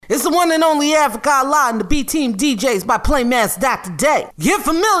It's the one and only Africa Allah and the B-Team DJs by Playmaster Dr. Day. Get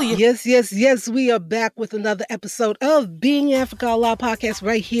familiar. Yes. We are back with another episode of Being Africa Allah podcast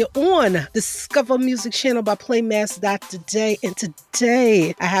right here on Discover Music Channel by Playmaster Dr. Day. And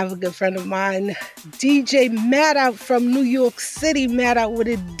today I have a good friend of mine, DJ Mad Out from New York City. Mad Out, what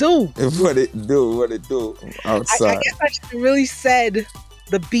it do? What it do? Outside. I guess I should have really said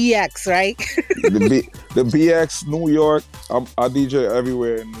the BX, right? the BX, New York. I DJ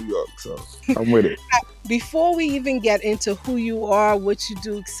everywhere in New York, so I'm with it. Before we even get into who you are, what you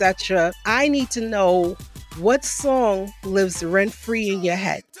do, etc., I need to know what song lives rent-free in your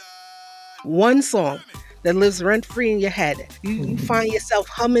head. One song that lives rent-free in your head. You find yourself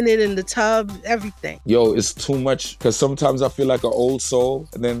humming it in the tub, everything. Yo, it's too much, because sometimes I feel like an old soul,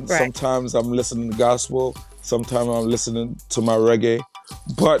 and then sometimes I'm listening to gospel, sometimes I'm listening to my reggae.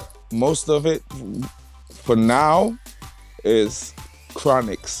 But most of it, for now, is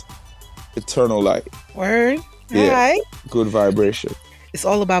Chronixx, Eternal Light. Word? Yeah, all right. Good vibration. It's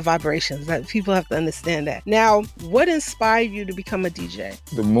all about vibrations. That people have to understand that. Now, what inspired you to become a DJ?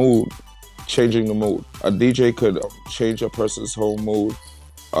 The mood, changing the mood. A DJ could change a person's whole mood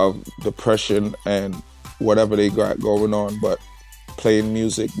of depression and whatever they got going on, but playing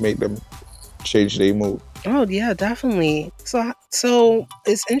music made them change their mood. Oh yeah, definitely. So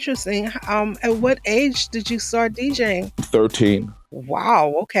it's interesting. At what age did you start DJing? 13.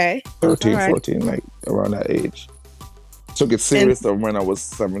 Wow. Okay. 13, right. 14, like around that age. Took it serious when I was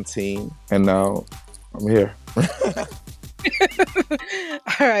 17, and now I'm here.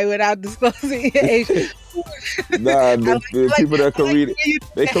 All right, without disclosing your age. Nah, the people that can read it,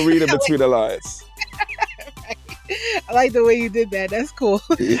 they can read it between the lines. Right. I like the way you did that. That's cool.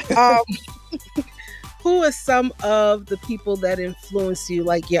 Who are some of the people that influence you,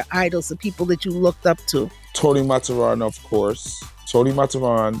 like your idols, the people that you looked up to? Tony Matterhorn, of course. Tony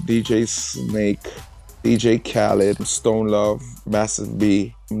Matterhorn, DJ Snake, DJ Khaled, Stone Love, Massive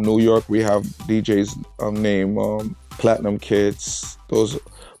B. In New York, we have DJs named Platinum Kids.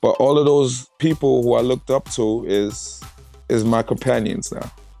 But all of those people who I looked up to is my companions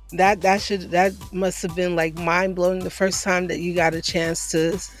now. That must have been like mind blowing the first time that you got a chance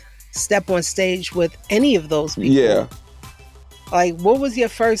to step on stage with any of those people. Yeah. Like, what was your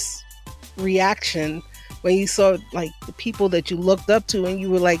first reaction when you saw like the people that you looked up to and you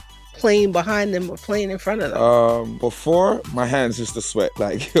were like playing behind them or playing in front of them? Before, my hands used to sweat.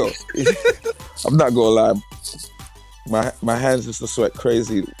 Like, yo, I'm not gonna lie. My hands used to sweat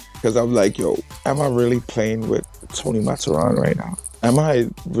crazy because I'm like, yo, am I really playing with Tony Matterhorn right now? Am I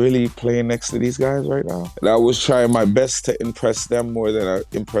really playing next to these guys right now? And I was trying my best to impress them more than I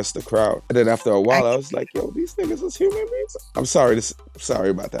impressed the crowd. And then after a while, I was like, yo, these niggas is human beings. I'm sorry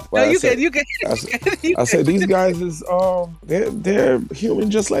about that. No, you good. I said, these guys is, they're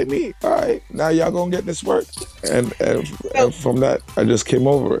human just like me. All right, now y'all gonna get this work. And from that, I just came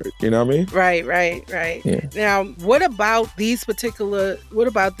over it. You know what I mean? Right. Yeah. Now, what about these particular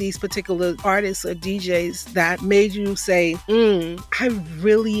artists or DJs that made you say, I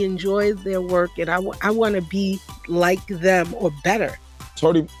really enjoy their work and I want to be like them or better?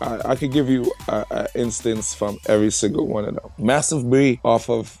 Tony, I could give you an instance from every single one of them. Massive B, off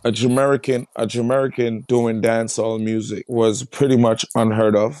of a Jamaican doing dancehall music, was pretty much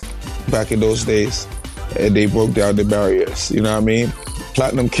unheard of back in those days. And they broke down the barriers, you know what I mean?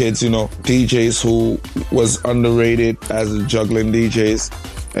 Platinum Kids, DJs who was underrated as juggling DJs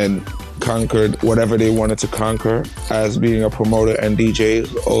and conquered whatever they wanted to conquer as being a promoter and DJ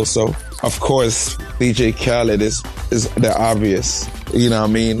also. Of course, DJ Khaled is the obvious, you know what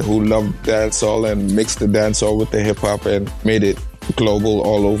I mean, who loved dancehall and mixed the dancehall with the hip hop and made it global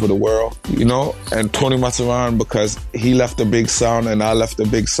all over the world, and Tony Matterhorn, because he left a big sound and I left a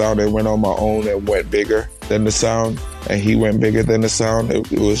big sound and went on my own and went bigger than the sound, and he went bigger than the sound.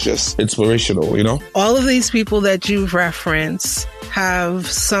 It was just inspirational, All of these people that you've referenced have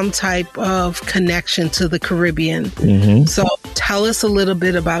some type of connection to the Caribbean. Mm-hmm. So tell us a little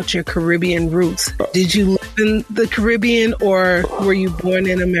bit about your Caribbean roots. Did you live in the Caribbean or were you born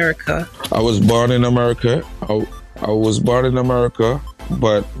in America? I was born in America. I was born in America,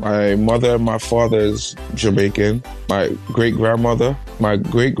 but my mother and my father is Jamaican. My great grandmother was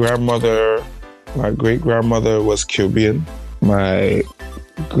Cuban. My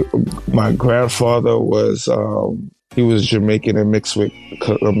grandfather was he was Jamaican and mixed with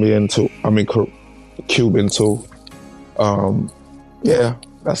Colombian too. Cuban too. Yeah,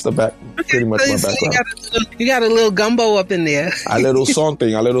 that's pretty much my background. You got a little gumbo up in there. A little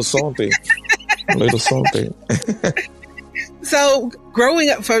something. So growing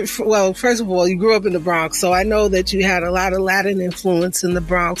up, well, first of all, you grew up in the Bronx, so I know that you had a lot of Latin influence in the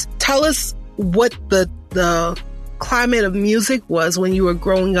Bronx. Tell us what the climate of music was when you were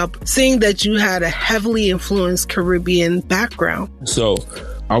growing up, seeing that you had a heavily influenced Caribbean background. So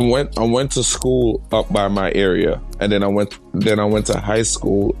I went to school up by my area, and then I went to high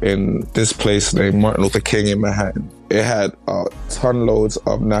school in this place named Martin Luther King in Manhattan. It had ton loads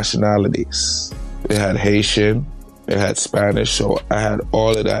of nationalities. It had Haitian, it had Spanish, so I had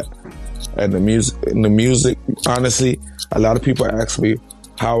all of that. And the music, honestly, a lot of people ask me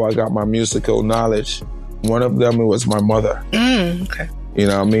how I got my musical knowledge. One of them, it was my mother. Okay. You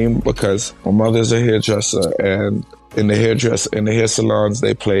know what I mean? Because my mother's a hairdresser, and in the hair salons,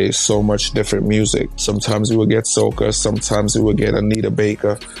 they play so much different music. Sometimes you would get soca, sometimes you would get Anita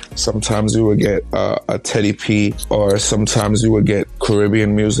Baker, sometimes you would get a Teddy P, or sometimes you would get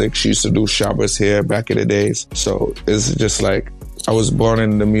Caribbean music. She used to do Shaba's hair back in the days. So it's just like, I was born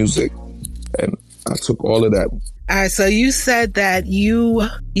in the music, and I took all of that. All right, so you said that you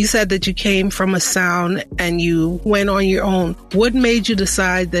came from a sound and you went on your own. What made you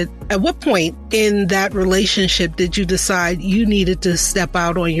decide that, at what point in that relationship did you decide you needed to step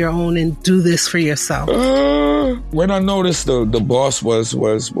out on your own and do this for yourself? When I noticed the boss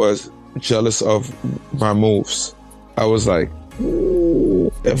was jealous of my moves, I was like,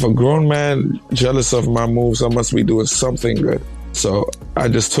 ooh, if a grown man jealous of my moves, I must be doing something good. So I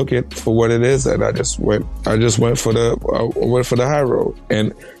just took it for what it is, and I just went for the high road,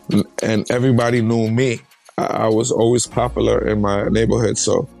 and everybody knew me. I was always popular in my neighborhood,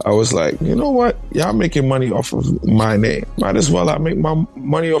 so I was like, you know what? Y'all making money off of my name. Might as well I make my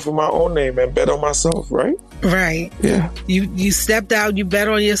money off of my own name and bet on myself, right? Right. Yeah. You stepped out, you bet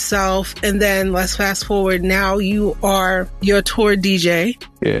on yourself, and then let's fast forward. Now you're a tour DJ.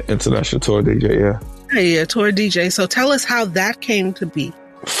 Yeah, international tour DJ, yeah. Yeah, tour DJ. So tell us how that came to be.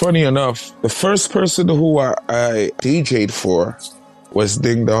 Funny enough, the first person who I DJ'd for was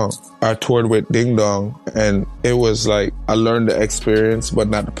Ding Dong. I toured with Ding Dong, and it was like, I learned the experience, but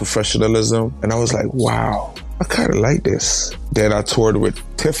not the professionalism. And I was like, wow, I kind of like this. Then I toured with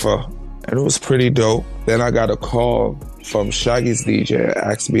Tifa, and it was pretty dope. Then I got a call from Shaggy's DJ,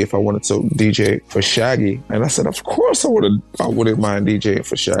 asked me if I wanted to DJ for Shaggy. And I said, of course I wouldn't mind DJing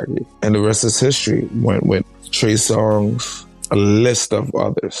for Shaggy. And the rest is history. Went with Trey Songz, a list of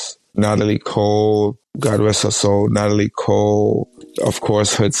others. Natalie Cole, God rest her soul, Natalie Cole, of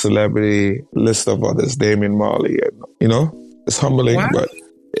course, Hood Celebrity, list of others, Damian Marley. And, you know, it's humbling, wow. But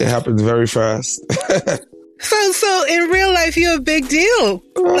it happens very fast. So in real life, you're a big deal.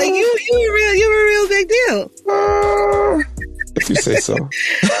 Like you're a real big deal. If you say so.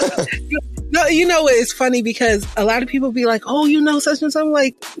 No, you know, it's funny because a lot of people be like, oh, you know, such and such. I'm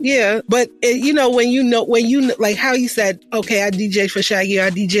like, yeah. But, when you like how you said, okay, I DJ for Shaggy, or I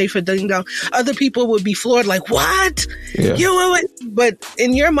DJ for Ding Dong, other people would be floored, like, what? Yeah. But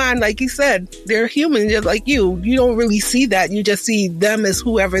in your mind, like you said, they're human just like you. You don't really see that. You just see them as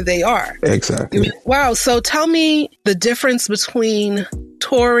whoever they are. Exactly. Wow. So tell me the difference between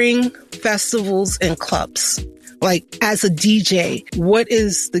touring, festivals, and clubs. Like, as a DJ, what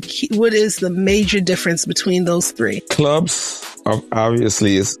is the major difference between those three? Clubs,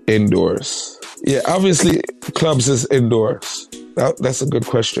 obviously, is indoors. Yeah, obviously, clubs is indoors. That's a good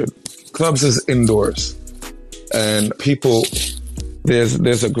question. Clubs is indoors. And people,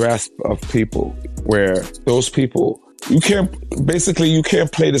 there's a grasp of people where those people, you can't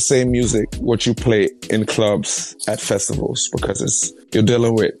play the same music what you play in clubs at festivals, because you're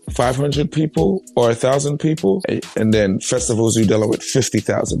dealing with 500 people or 1,000 people, and then festivals you're dealing with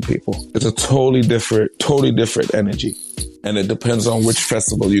 50,000 people. It's a totally different energy, and it depends on which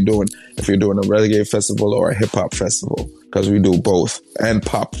festival you're doing. If you're doing a reggae festival or a hip hop festival, because we do both, and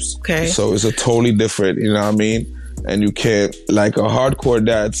pops. Okay. So it's a totally different, you know what I mean? And you can't, like a hardcore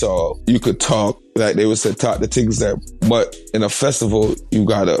dad, so you could talk, like they would say, talk the things there. But in a festival, you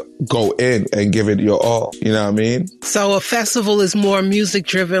gotta go in and give it your all. You know what I mean? So a festival is more music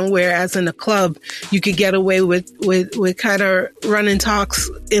driven, whereas in a club, you could get away with kind of running talks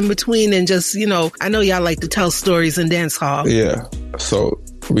in between and just, I know y'all like to tell stories in dance hall. Yeah. So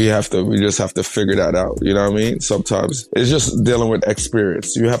we just have to figure that out. You know what I mean? Sometimes it's just dealing with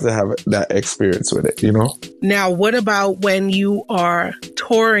experience. You have to have that experience with it, Now, what about when you are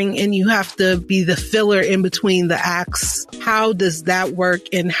touring and you have to be the filler in between the acts? How does that work,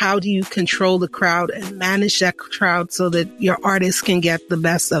 and how do you control the crowd and manage that crowd so that your artists can get the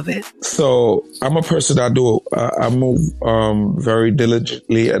best of it? So I'm a person I move very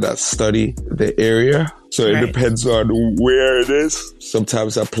diligently, and I study the area. So it depends on where it is.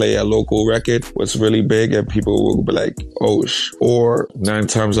 Sometimes I play a local record, what's really big, and people will be like, oh, or 9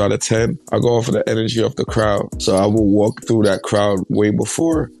 times out of 10, I go off of the energy of the crowd. So I will walk through that crowd way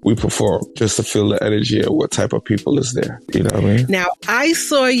before we perform, just to feel the energy and what type of people is there. You know what I mean? Now, I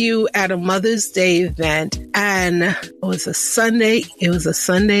saw you at a Mother's Day event, and it was a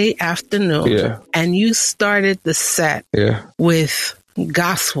Sunday afternoon. Yeah. And you started the set with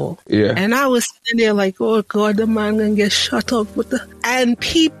gospel. Yeah. And I was sitting there like, oh God, the man gonna get shut up with the... And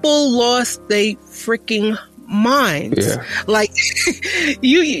people lost their freaking minds. Yeah. Like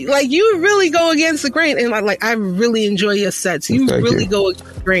you really go against the grain. And I really enjoy your sets. You really go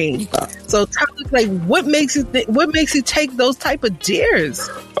against the grain. So tell us, like, what makes you take those type of dares?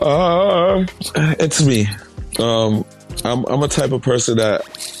 It's me. I'm a type of person that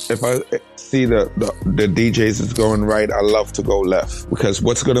if I see the DJs is going right, I love to go left, because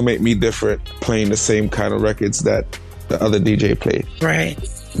what's going to make me different playing the same kind of records that the other DJ played? Right.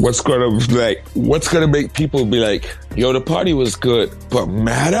 What's going to make people be like, yo, the party was good, but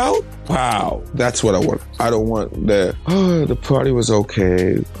Mad Out? Wow. That's what I want. I don't want the party was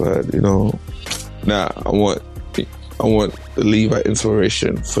okay, but I want to leave an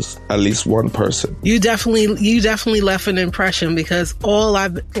inspiration for at least one person. You definitely left an impression, because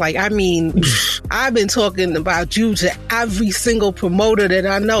I've been talking about you to every single promoter that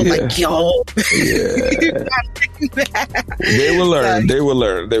I know. Yeah. Like, yo. Yeah. They will learn. They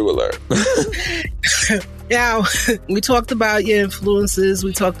will learn. Now, we talked about your influences.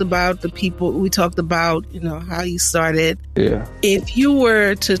 We talked about the people. We talked about, how you started. Yeah.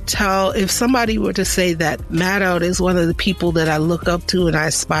 If somebody were to say that Mad Out is one of the people that I look up to and I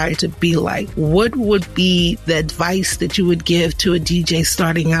aspire to be like, what would be the advice that you would give to a DJ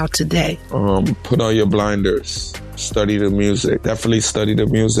starting out today? Put on your blinders. Study the music. Definitely study the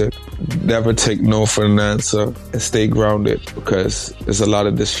music. Never take no for an answer, and stay grounded, because there's a lot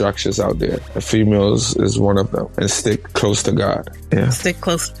of distractions out there. The females is one of them. And stick close to God. Yeah. Stick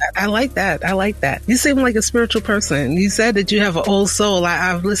close to God. I like that. You seem like a spiritual person. You said that you have an old soul.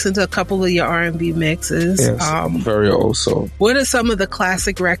 I've listened to a couple of your R&B mixes. Yes, very old soul. What are some of the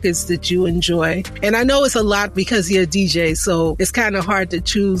classic records that you enjoy? And I know it's a lot because you're a DJ, so it's kind of hard to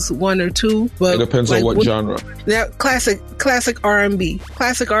choose one or two. But it depends on what genre. Now, classic R&B,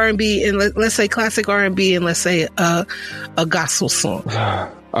 and let's say classic R&B, and let's say a gospel song.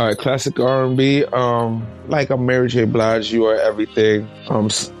 All right, classic R&B, like a Mary J. Blige, You Are Everything.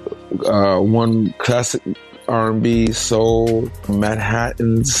 One classic R&B, soul,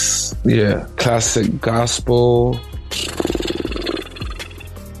 Manhattans. Yeah, classic gospel.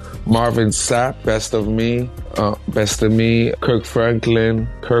 Marvin Sapp, Best of Me, Kirk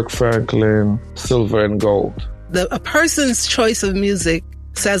Franklin, Silver and Gold. A person's choice of music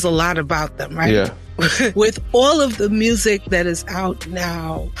says a lot about them, right? Yeah. With all of the music that is out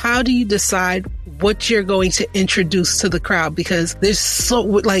now, how do you decide what you're going to introduce to the crowd? Because there's so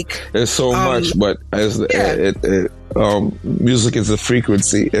much, but music is a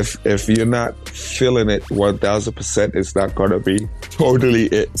frequency. If you're not feeling it 1000%, it's not gonna be totally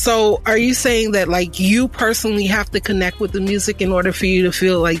it. So are you saying that you personally have to connect with the music in order for you to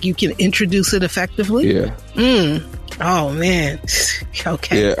feel like you can introduce it effectively? Yeah. Oh man.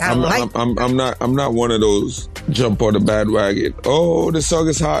 Okay. Yeah, I'm not one of those jump on the bandwagon. Oh, the song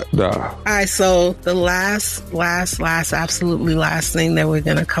is hot. Nah. All right, so the last, absolutely last thing that we're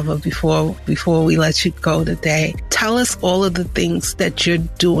gonna cover before we let you go today. Tell us all of the things that you're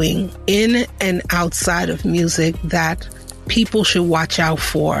doing in and outside of music that people should watch out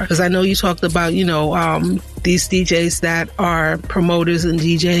for. Because I know you talked about, these DJs that are promoters and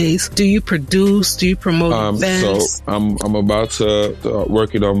DJs. Do you produce? Do you promote events? So I'm about to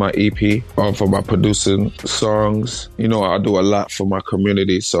working on my EP for my producing songs. I do a lot for my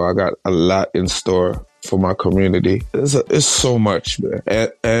community, so I got a lot in store for my community. It's so much,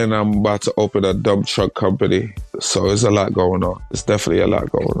 man. And I'm about to open a dump truck company. So there's a lot going on. There's definitely a lot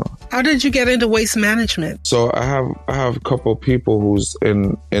going on. How did you get into waste management? So I have a couple of people who's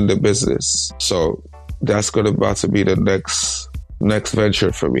in the business. So that's about to be the next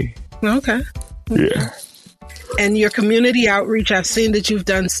venture for me. Okay. Yeah. And your community outreach, I've seen that you've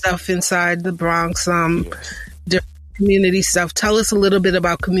done stuff inside the Bronx, different community stuff. Tell us a little bit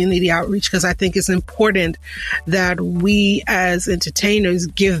about community outreach, because I think it's important that we as entertainers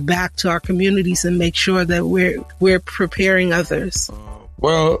give back to our communities and make sure that we're preparing others.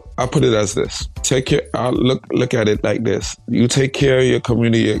 Well, I put it as this. take care. Look at it like this. You take care of your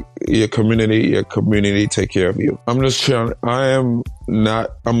community take care of you. I'm the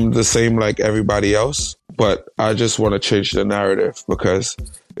same like everybody else, but I just want to change the narrative because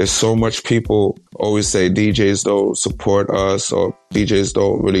there's so much people always say DJs don't support us or DJs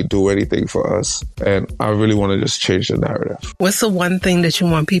don't really do anything for us. And I really want to just change the narrative. What's the one thing that you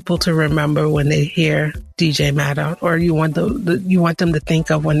want people to remember when they hear DJ Matt Out, or you want them to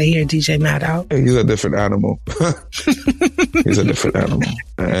think of when they hear DJ Matt Out? He's a different animal. He's a different animal.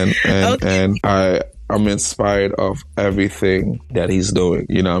 And I'm inspired of everything that he's doing.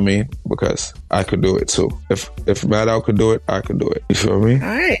 You know what I mean? Because I could do it too. If Matt Out could do it, I could do it. You feel me? All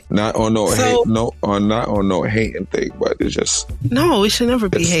right. Not on no hating thing, but it's just no. It should never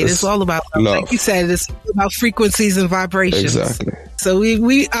be hate. It's all about love. Like you said, it's about frequencies and vibrations. Exactly. So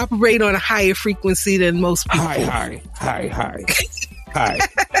we operate on a higher frequency than most people. High. Hi.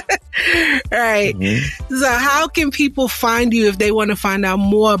 Right. Mm-hmm. So how can people find you if they want to find out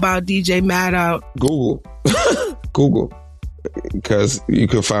more about DJ Matt Out? Google. Because you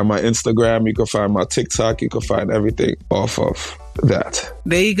can find my Instagram, you can find my TikTok, you can find everything off of that.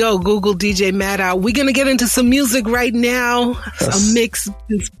 There you go. Google DJ Matt Out. We're going to get into some music right now. Yes. A mix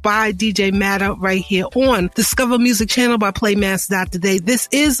by DJ Matt Out right here on Discover Music Channel by Playmaster.today. This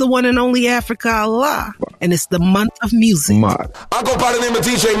is the one and only Africa Allah, and it's the month of music. I go by the name of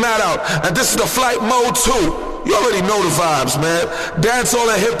DJ Matt Out, and this is the Flight Mode 2. You already know the vibes, man. Dancehall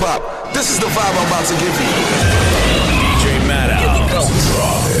and hip-hop. This is the vibe I'm about to give you. DJ Matt Out.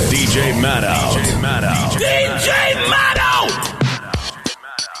 DJ Matt Out. DJ Matt Out. DJ Matt Out.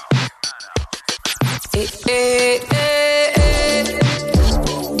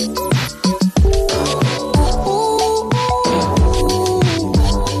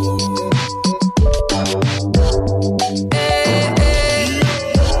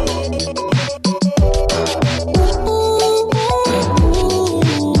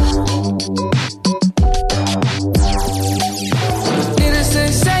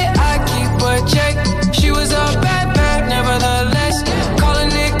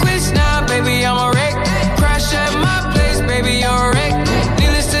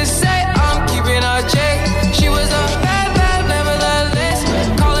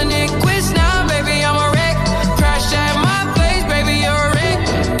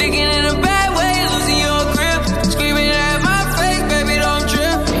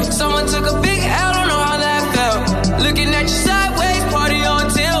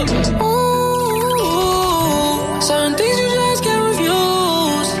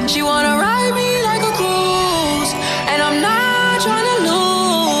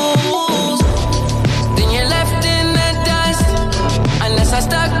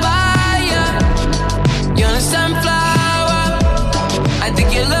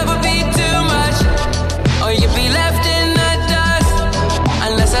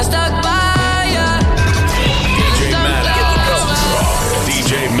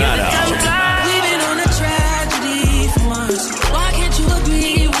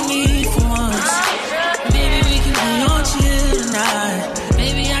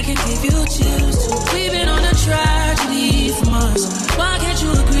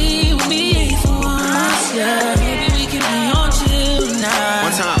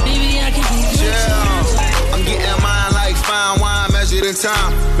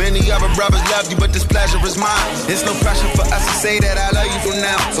 Time. Many other brothers love you, but this pleasure is mine. There's no pressure for us to say that I love you from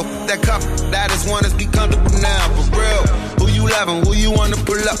now. So that cup, that is one, let's be comfortable now. For real, who you loving, who you wanna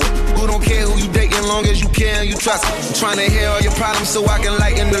pull up? Who don't care who you dating, long as you care and you trust. I'm trying to hear all your problems so I can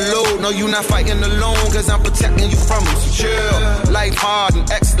lighten the load. No, you not fighting alone, cause I'm protecting you from them. So chill, life hard and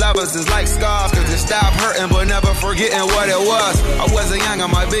ex-lovers is like scars. Cause it stopped hurting, but never forgetting what it was. I wasn't young, and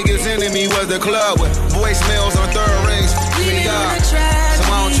my biggest enemy was the club with voicemails on third rings. So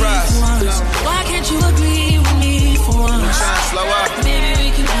I don't trust. Why can't you agree with me for once? I'm trying to slow up. Maybe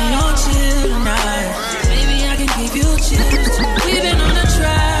we can be on chill tonight. Maybe I can give you chills. We've been on a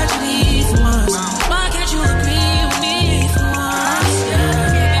tragedy for once. Why can't you agree with me for once?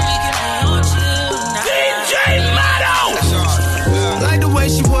 Yeah, maybe we can be on chill tonight. DJ Matt Out. I like the way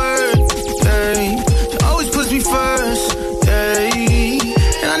she works. She always puts me first.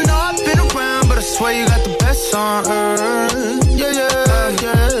 And I know I've been around, but I swear you got the best on earth.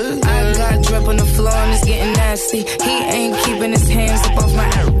 I got drip on the floor and it's getting nasty. He ain't keeping his hands up off my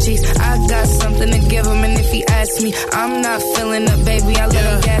cheeks. I got something to give him, and if he asks me, I'm not feeling up, baby. I let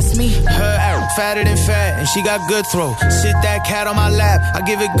him gas me. Her fatter than fat, and she got good throw. Sit that cat on my lap, I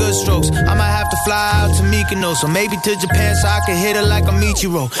give it good strokes. I might have to fly out to Mykonos, or maybe to Japan so I can hit her like a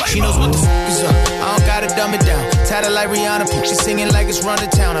Michiro. She knows what the is up, I don't gotta dumb it down. Tatted like Rihanna, she singing like it's run to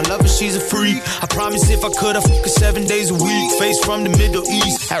town. I love her, she's a freak. I promise if I could, I'd fuck her 7 days a week. Face from the Middle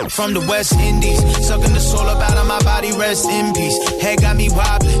East, from the West Indies. Sucking the soul up out of my body, rest in peace. Head got me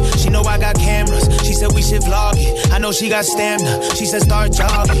wobbling, she know I got cameras. She said we should vlog it, I know she got stamina. She said start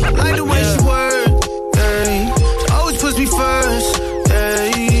jogging, like the way she worked, hey. She always puts me first,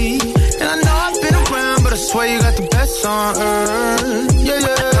 hey. And I know I've been around, but I swear you got the best on earth. Yeah,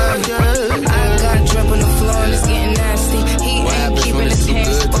 yeah, yeah. I got drip on the floor and it's getting nasty. He what ain't happens keeping when it's his too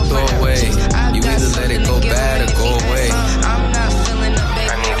hands good to throw away? You either let it go bad or go away. I'm not feeling the baby.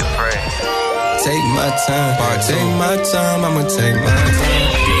 I need to pray. Take my time, take my time, I'ma take my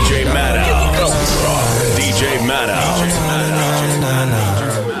time. DJ Maddow. DJ Maddow.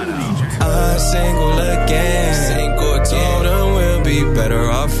 I'm single again. Told him we'll be better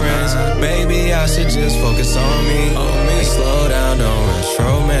off friends. Maybe I should just focus on me. Slow down, don't rush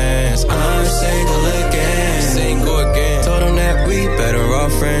romance. I'm single again. Told him that we better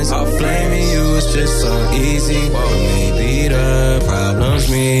off friends. Blaming you is just so easy. Maybe the problem's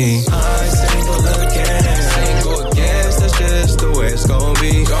me. I'm single again. That's just the way it's gonna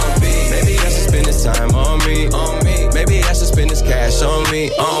be. Maybe I should spend this time on me. Maybe I should spend this cash on me.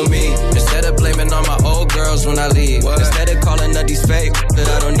 Instead of blaming all my old girls when I leave. Instead of calling up these fake that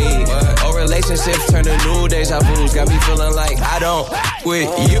I don't need. Old relationships turn to new deja vu's. Got me feeling like I don't with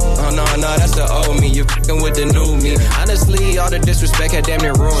you. Oh no, that's the old me. You're fucking with the new me. Honestly, all the disrespect had damn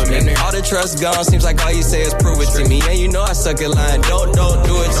near ruined me. All the trust gone. Seems like all you say is prove it to me. And you know I suck at lying. Don't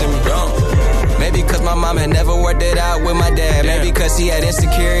do it to me. Don't. Maybe cause my mom had never worked it out with my dad. Maybe cause he had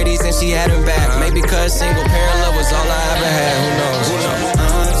insecurities and she had him back. Maybe cause single parent love was all I ever had. Who knows?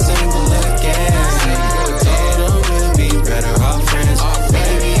 I'm single again. Told him we'll be better off friends.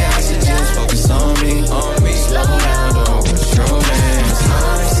 Maybe I should just focus on me. Slow down, don't rush romance.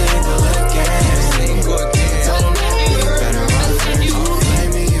 I'm single again. Told him we'll be better off friends.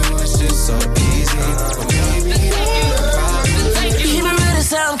 Blaming you is just so easy. Maybe the problem. Keep it real, this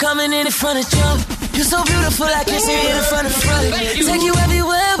I'm coming in front of Trump. You're so beautiful, I can see it in front of front. Take you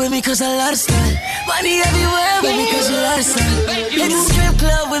everywhere with me, cause I love to stunt. Money everywhere with me, cause you love to stunt. Hit the strip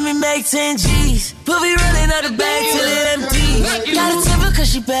club with me, make 10 G's. Put me running out the bag till it empties. Got a temper cause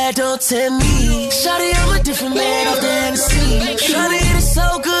she bad, don't tell me. Shawty, I'm a different man off the MC. Shawty, it is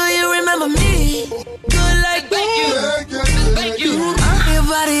so good, you remember me. Good like thank you. Your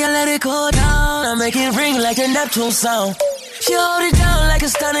body, I let it go down. I make it ring like a Neptune sound. She hold it down like a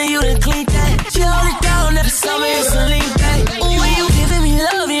stunner, you done clean that. She hold it down every summer, it's a lean back. When you giving me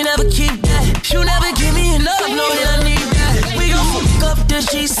love, you never keep that. You never give me enough, know that I need that. We gon' fuck up the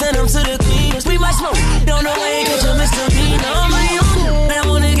sheets, send them to the cleaners. We might smoke, don't know why ain't catch a misdemeanor. I'm my own, and I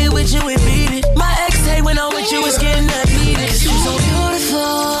wanna get with you and beat it. My ex hate when I'm with you, it's getting that heated. Cause you're so beautiful,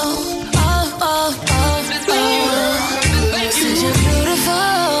 oh. Said you're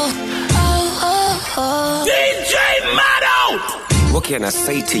beautiful, oh. DJ Maddow. What can I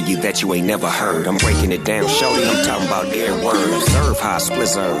say to you that you ain't never heard? I'm breaking it down, shorty, I'm talking about every word. Observe how I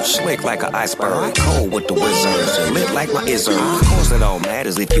splizzard, slick like an iceberg. Cold with the wizards, and lit like my izzard. Of course it all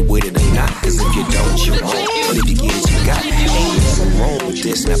matters if you with it or not. Cause if you don't, you won't. But if you get it, you got it. Ain't nothing wrong with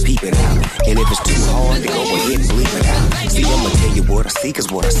this, now peep it out. And if it's too hard, then go ahead and bleep it out. See, I'ma tell you what I see, cause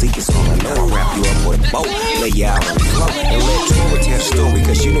what I see is all I know. I wrap you up with a bow, lay you out on the floor, and let Troy tell the story,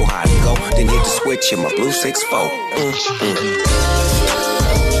 cause you know how to go. Then hit the switch in my blue 6-4.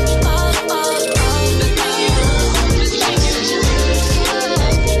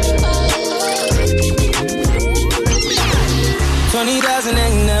 20,000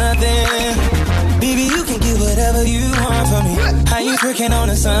 ain't nothing. Baby, you can get whatever you want from me. How you twerking on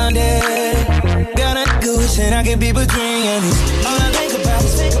a Sunday? Got a good wishing I could be between your knees. All I think about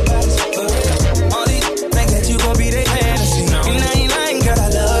is all these think that you gon' be their fantasy. And I ain't lying, girl, I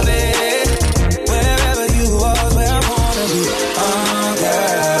love it. Wherever you are, where I wanna be. Oh,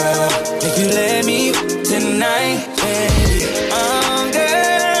 girl, if you let me tonight, baby. Oh, girl.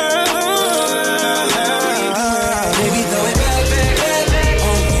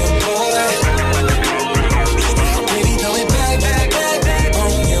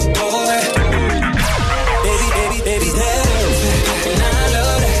 Baby, baby, baby,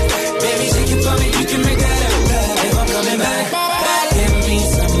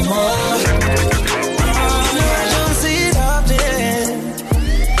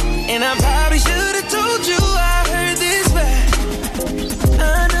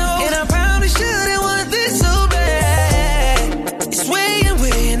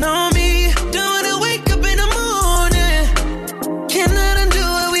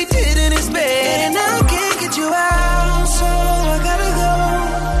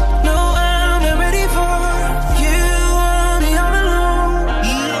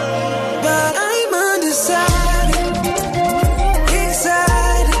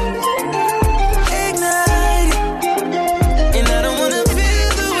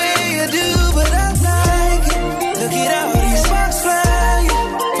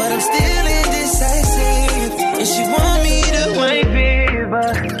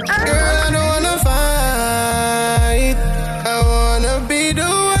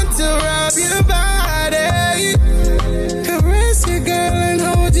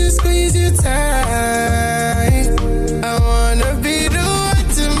 waste your time. I wanna be the one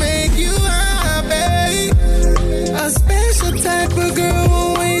to make you happy. A special type of girl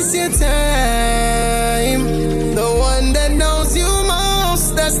won't waste your time. The one that knows you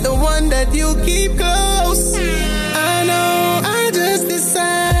most, that's the one that you keep close. I know, I just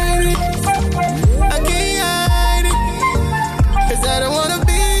decided I can't hide it, 'cause I don't wanna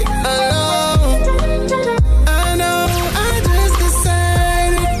be alone. I know, I just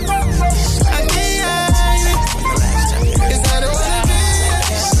decided I can't hide it, 'cause I don't wanna be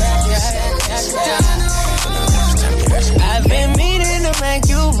alone. I've been meaning to make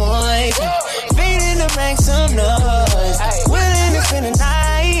you boys, meaning to make some noise, willing to spend the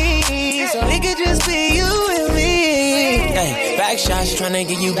night, so it could just be you and me. Hey, back shots, tryna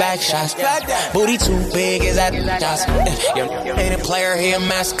give you back shots. Booty too big, is that shots? You ain't a player, he a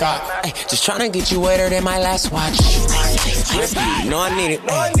mascot. Ay, just tryna get you wetter than my last watch. You know I need it.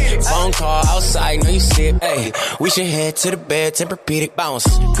 Ay, phone call outside, know you see it. Ay, we should head to the bed, Tempur-Pedic bounce.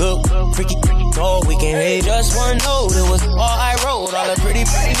 Good, freaky, cold. We can hit just one note. It was all I wrote, all the pretty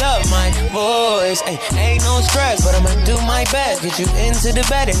love, my voice. Ay, ain't no stress, but I'ma do my best. Get you into the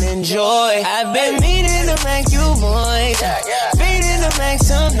bed and enjoy. I've been meaning to make you boys, meaning to make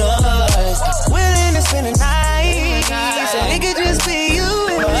some noise, willing to spend the night, so it could just be you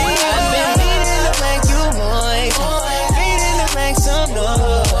and me. I've been meaning to make you boys, meaning to make some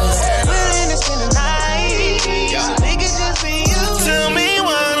noise, willing to spend the night, so it could just be you. Tell me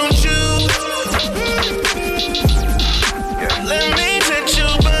why don't you let me touch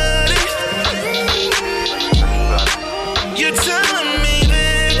your body? You're telling me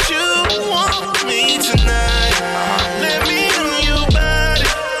that you want me tonight. Let me know your body.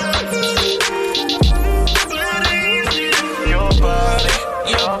 Your body,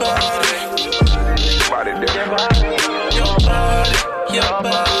 your body. Body different. Your body, your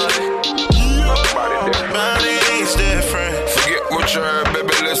body. Body's different. Forget what you heard,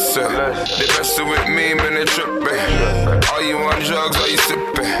 baby, listen. They messing with me, man, they tripping. Are you on drugs, are you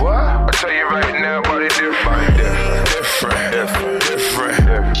sipping? I tell you right now, body different. Different.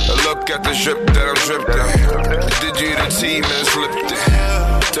 Look at the drip that I'm dripped in. Did you the team and slipped it?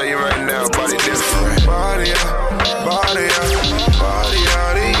 Tell you right now, body different. Body, body, body,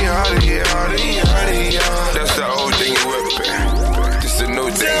 body. That's the old thing you whipping. This the new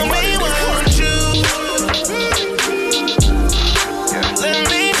thing, body different. Let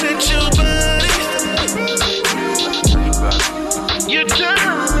me touch your body. You tell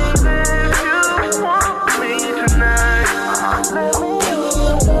me that you want me tonight.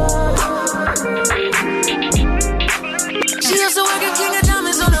 She used to work at King of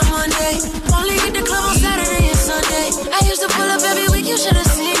Diamonds on a Monday. Only hit the club on Saturday and Sunday. I used to pull up every week, you should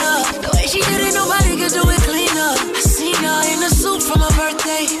have seen her. The way she did it, nobody could do it cleaner. I seen her in a suit for my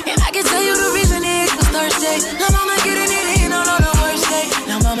birthday, and I can tell you the reason it was Thursday. Now mama getting it in on the worst day.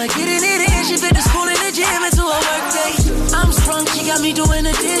 Now mama getting it in, she fit the school and the gym into a work day. I'm sprung, she got me doing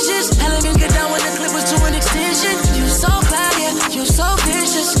the dishes. Hella been get down when the clip was to an extension. You so bad, yeah, you so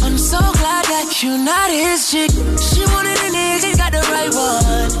vicious. I'm so glad that you not his chick. She wanted an ex, he got the right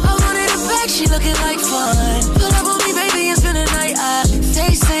one. I wanted it back, she looking like fun. Pull up on me, baby, and spend the night.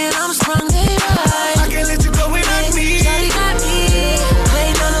 They saying I'm sprung, they right. I can't let you go without me. Shawty got me.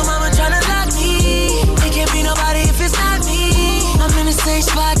 Wait, no, no, mama tryna lock me. It can't be nobody if it's not me. I'm in the same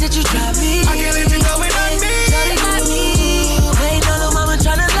spot that you dropped me. I can't let you go without me. Shawty got me. Wait, no, no, mama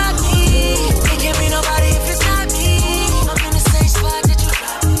tryna lock me. It can't be nobody if it's not me. I'm in the same spot that you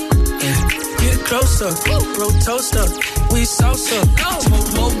dropped me. Get closer, bro, toaster. We salsa, smoke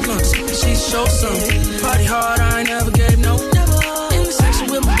more blunts. She show some. Party hard, I ain't never gave no. In the section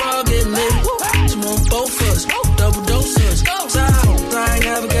with my ball get lit. She want both of us, double doses. Side, I ain't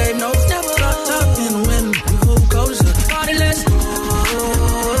never gave no. Locked up in the wind, who goes to party? Let's go.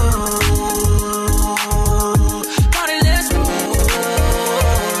 Party, let's go.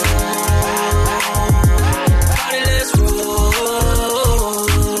 Party, let's go.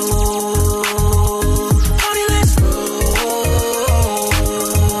 Party, let's go.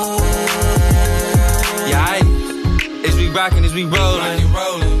 Yeah, as we rockin', as we rollin'.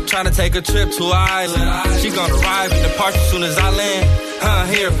 Tryna take a trip to an island. She gon' arrive in the park as soon as I land.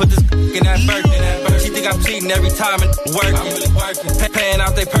 Here, put this in that Birkin. She think I'm cheating every time and working. Paying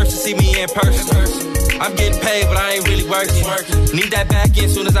out they purse to see me in person. I'm getting paid, but I ain't really working. Need that back in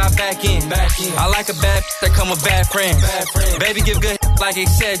soon as I back in. I like a bad that come with bad friends. Baby, give good like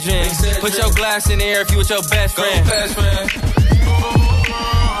Excedrin. Put your glass in the air if you with your best friend.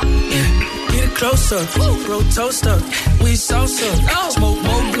 Get closer, bro, toaster. We salsa, smoke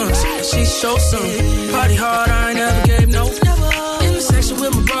more blunts. She show some. Party hard, I ain't never gave no. In the section She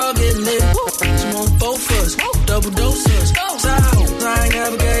with my bro, get lit. She want both of us, double dose us. I ain't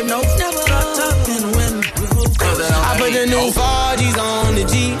never gave no, never locked up in the window. I put the new 4Gs on the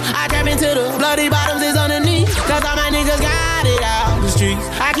G. I tap into the bloody bottoms is underneath. Cause all my niggas got it out the streets.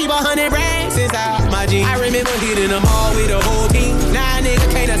 I keep 100 racks inside my jeans. I remember hitting them all with the whole team. Now a nigga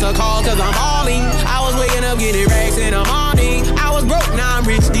can't answer call cause I'm balling. I was waking up getting racks in the morning. I was broke, now I'm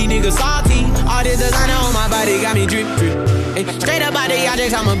rich, these niggas salty. All this designer on my body got me drip, drip. Hey, straight up out the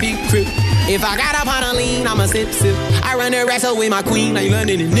objects, I'm a big crip. If I got up on a lean, I'm a sip, sip. I run the racks up with my queen, like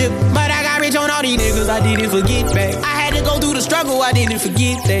London and Nip. But I got rich on all these niggas, I didn't forget back. I had to go through the struggle, I didn't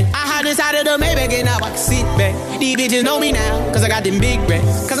forget that. I hopped inside of the Maybach and now I can sit back. These bitches know me now, cause I got them big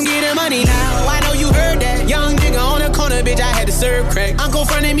racks. Cause I'm getting money now, I know you heard that. Young nigga on the corner, bitch, I had to serve crack. Uncle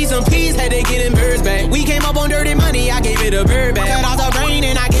fronted me some peas, had to get them birds back. We came up on dirty money, I gave it a bird back. Cut off the brain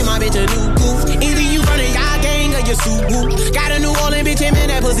and I gave my bitch a new goof. Either you from the y'all gang or you Subaru. Got a New Orleans bitch, him and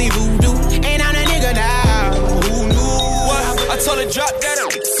that pussy voodoo. And I'm that nigga now, who knew? I told her drop that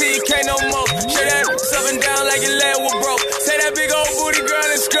up, see you can't no more. Shake that up and down like your leg was broke. Say that big old booty girl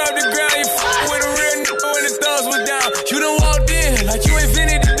and scrub the ground. You f***ing with a real nigga when the thugs was down. You done walked in like you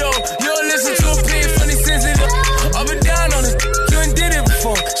invented the door. You don't listen to a pig funny sensitive. Up and down on it, you ain't did it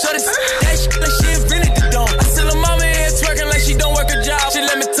before. Show this that shit like she invented the dome. I see her mama in here twerking like she don't work a job. She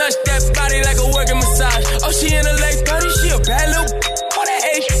let me touch that body like a working massage. Oh, she in her late 30s, she a bad little all that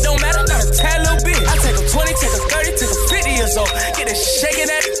age don't matter, not a tad little bit. I take a 20, take a 30, take a 50 years old. Get it shaking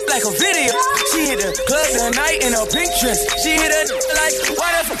that like a video. She hit the club tonight in a pink dress. She hit it like,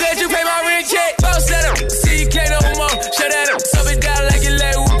 why the fuck did you pay my rent check? Bounce that up, see you can't no more. Shut that up, sub it down like your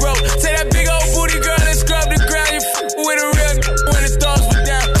leg was broke. Take that big old booty girl and scrub the ground. You f***ing with a real when the thugs were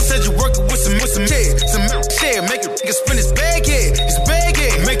down. I said you working with some shit, make a nigga spin his bag, yeah. His bag,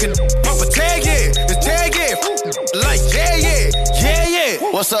 yeah. Make a pop a tag, yeah. His tag, yeah. Like, yeah, yeah. Yeah,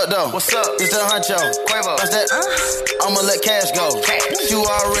 yeah. What's up, though? What's up? It's the Huncho. Quavo. What's that? I'ma let cash go. You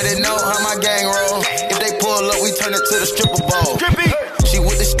already know how my gang roll. If they pull up, we turn it to the stripper bowl. She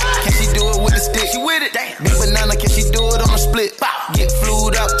with the can she do it with the stick? She with it. Big banana, can she do it on a split? Get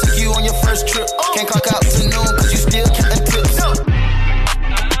flued out, took you on your first trip. Can't clock out to noon, cause you still counting tips.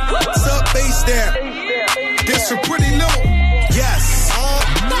 What's up, bass there? This a pretty new. Yes.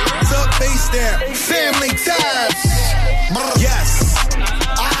 What's up, bass there? Family ties. Yes.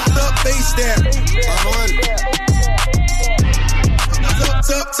 What's up, bass there? What's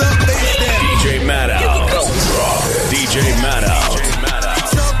up, bass there? DJ Maddow. DJ Maddow.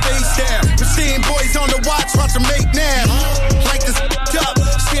 What's up, bass there? Pristine boys on the watch, watch them make now. Like this up,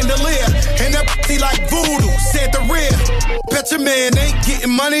 chandelier. And that like voodoo, said the rear. Bet your man ain't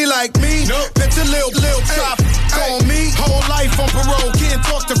getting money like me. Nope. Bet your little chop on me. Whole life on parole, can't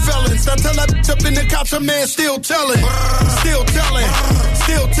talk to felons. I tell that up in the cops, a man still telling. Still telling.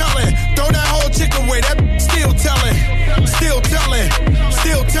 Still telling. Throw that whole chick away, that still telling. Still telling.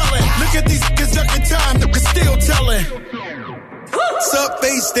 Still telling. Look at these niggas ducking time, niggas still telling. What's up,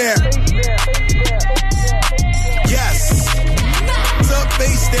 bass there? Yes. What's up,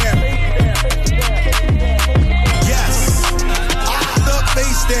 bass there? Yes. What's up,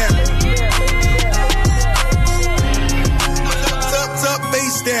 bass there? What's up,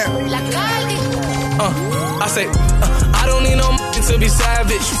 bass there? I say, I don't need no money to be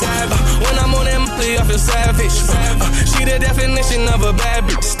savage. When I'm on that money, I feel savage. She the definition of a bad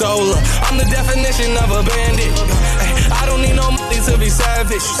bitch. Stole her. I'm the definition of a bandit. I don't need no money to be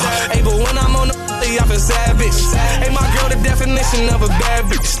savage. But when I'm on the money, I feel savage. My girl, the definition of a bad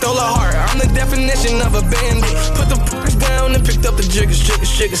bitch. Stole her heart. I'm the definition of a bandit. Put the f***ers down and picked up the jiggers.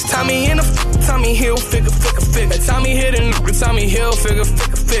 Tommy in the Tommy Hill, figure. Tommy hit a nigga, Tommy Hill, figure.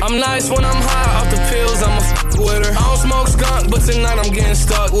 I'm nice when I'm high off the pills, I'ma f*** with her. I don't smoke skunk, but tonight I'm getting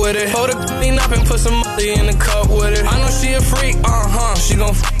stuck with it. Hold the clean up and put some money in the cup with it. I know she a freak, she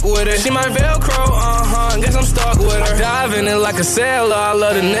gon' f*** with it. She my Velcro, guess I'm stuck with her. I dive in it like a sailor, I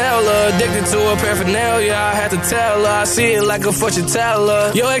love to nail her. Addicted to her paraphernalia, I had to tell her. I see it like a fortune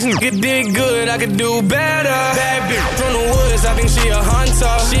teller. Yo ex nigga did good, I could do better. Bad bitch from the woods, I think she a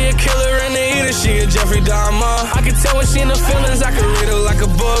hunter. She a killer and a eater, she a Jeffrey Dahmer. I can tell when she in the feelings, I can read her like a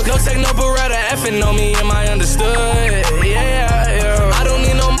book. No take no beretta, effing on me, am I understood? Yeah. I don't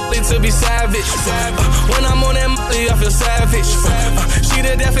need no money to be savage. When I'm on that money, I feel savage. She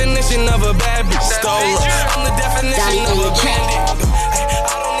the definition of a bad bitch. Stole her. I'm the definition of a bandit.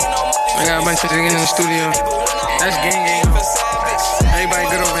 I got a bunch of niggas in the studio. That's gang. Everybody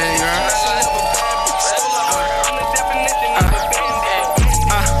good over here, girl.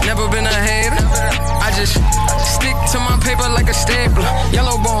 Never been a hater. I just stick to my paper like a stapler.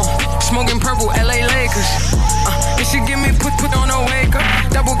 Yellow bone, smoking purple, LA Lakers. If she give me put on a wake up,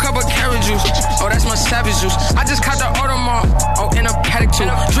 juice. Oh, that's my savage juice. I just caught the Audemars. Oh, in a paddock too.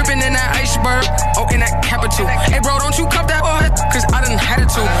 Dripping in that iceberg. Oh, in that capital. Hey, bro, don't you cup that boy? Cause I done had it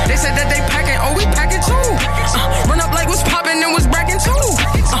too. They said that they packing. Oh, we packing too. Run up like what's popping and was bragging too.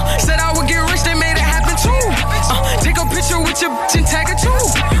 Said I would get rich, they made it happen too. Take a picture with your bitch and tag it too.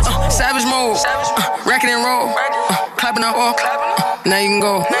 Savage mode. Racket and roll. Clapping her off. Now you can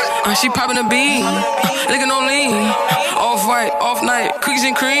go. She popping a bean. Licking no lean. Off white, off night. Cookies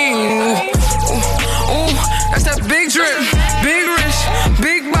and cream. Ooh, that's that big drip. Big wrist.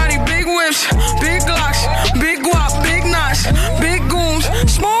 Big body, big whips. Big glocks. Big guap, big knots. Big goons.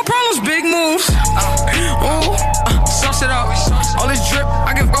 Small problems, big moves. Sauce it up. All this drip,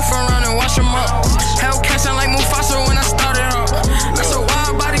 I can go for a run and wash them up. Hellcat sound like Mufasa when I started up. That's a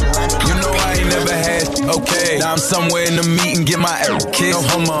wild body. You know I ain't never had, okay. Now I'm somewhere in the meet and get my ass kicked. No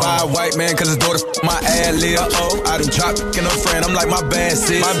homo. By a white man, cause his daughter my ad lib. I done dropped in a friend, I'm like my bad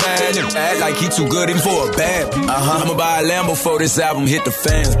sis. My bad, act like he too good even for a bad. I'ma buy a Lambo before this album hit the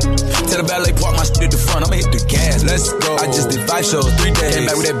fan. Tell the valet park my shit at the front, I'ma hit the gas. Let's go. I just did 5 shows, 3 days. Came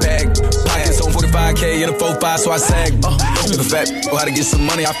back with that bag. Pockets on 45K in a 4-5, so I sag. If a fat, know how to get some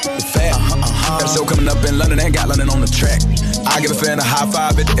money, I f***ing fat. Got a show coming up in London, ain't got London on the track. I give a fan a high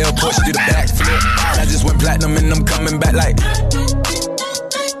five at the airport, she did a backflip. I just went platinum and I'm coming back like,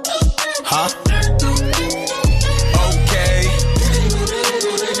 huh? Okay.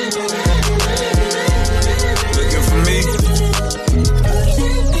 Looking for me?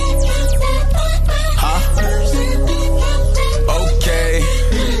 Huh? Okay.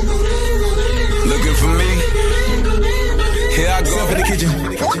 Looking for me? Here I go. In the kitchen.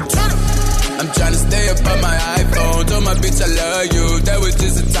 I'm tryna stay up on my iPhone. Told my bitch I love you. That was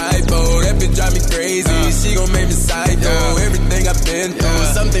just a typo. That bitch drive me crazy. She gon' make me psycho. Everything I've been through,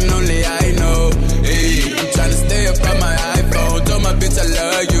 something only I know. Hey, I'm tryna stay up on my iPhone. Told my bitch I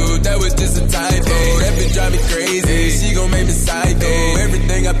love you. That was just a typo. That bitch drive me crazy. She gon' make me psycho.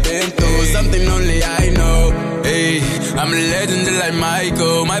 Everything I've been through, something only I know. Hey, I'm a legend just like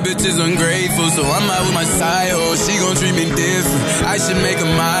Michael. My bitch is ungrateful, so I'm out with my side hoe. She gon' treat me different. I should make her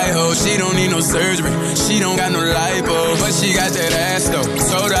my hoe. She don't need no surgery. She don't got no lipo, but she got that ass though.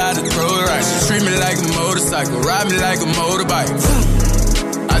 Told her how to throw it right. She treat me like a motorcycle, ride me like a motorbike.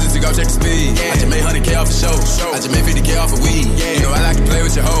 I just took off check the speed. I just made 100K off a show. I just made 50K off a weed. You know I like to play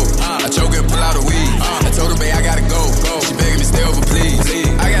with your hoe. I choke her and pull out a weed. I told her, babe, I gotta go. She begging me stay over, please.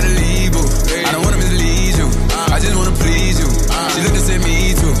 I gotta leave, boo. I don't wanna mislead you. I just wanna please you. She looked and said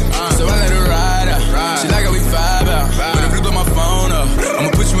me too. So I let her ride out. She like how we vibe out. When I flip on my phone up, I'ma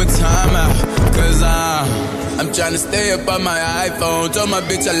put you in time out. Cause I'm tryna stay up on my iPhone. Told my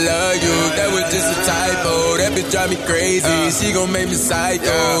bitch I love you. That was just a typo. That bitch drive me crazy. She gon' make me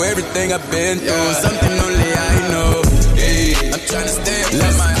psycho. Everything I've been through, something only I know. Hey, I'm tryna stay up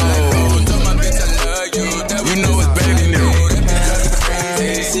on my iPhone. Told my bitch I love you. You know it's better than that. That bitch drive me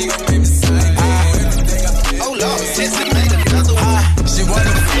crazy. She gon' make me psycho. Everything I've been through. Oh Lord, she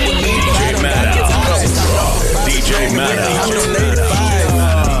wanna fuck with me, but I don't got it. DJ Maddow.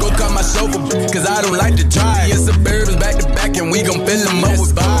 Cause I don't like to drive. Yeah, Suburbans back to back and we gon' fill them up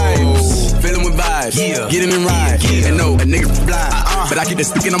with vibes. Fill them with vibes, get them in ride. And no, a nigga blind, but I keep that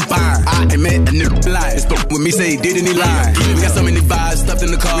stick and I'm fire. I ain't met a nigga blind. Spoke with me, say he did and he lied. We got so many vibes stuffed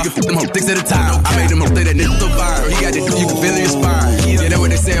in the car. We can flip them hoes 6 at a time. I made them hoes say that nigga so fine. He got the dude, you can feel in his spine. Yeah, that's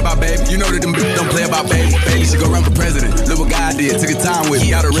what they say about baby. You know that them bitches don't play about baby. Baby should go run for president. Look what God did, took his time with. He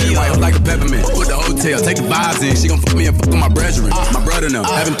got a red white like a peppermint. Put the hotel, take the vibes in. She gon' fuck me and fuck with my brethren. My brother now,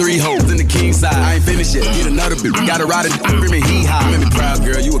 having 3 hoes in the king side. I ain't finished yet, get another bitch. Got a ride and screaming hee haw. You made me proud,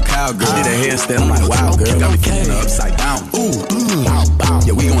 girl, you a cowgirl. She did a handstand, I'm like, wow, girl. Got me kicking her upside down. Ooh, bow, bow.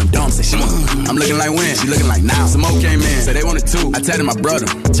 Yeah, we going dumb, say she want. I'm looking like when, she looking like now. Some more came in, said they wanted 2. I tell my brother,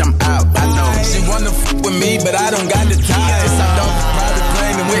 jump out, I know. She wanna f with me, but I don't got the time. Just hopped off the private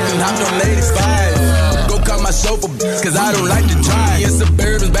plane and went and hopped on ladies 5. Go call my chauffeur, cause I don't like to drive. Yeah,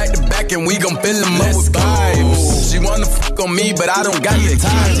 Suburbans back to back and we gon' fill them up with vibes. She wanna f on me, but I don't got the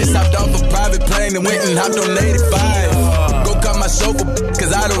time. Just hopped off a private plane and went and hopped on 85. Go call my chauffeur,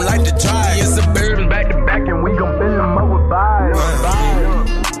 cause I don't like to drive. Yeah, Suburbans back to back and we gon' fill them up with vibes.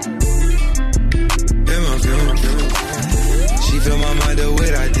 She fill my mind up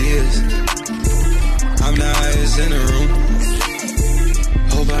with ideas. I'm the highest in the room.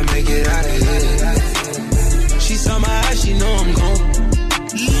 Hope I make it out of here. She saw my eyes, she know I'm gone.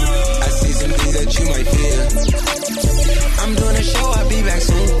 I see some things that you might fear. I'm doing a show, I'll be back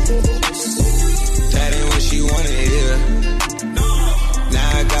soon. That ain't what she wanna hear. Now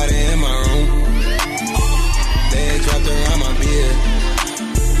I got it in my room. They had dropped around my beard.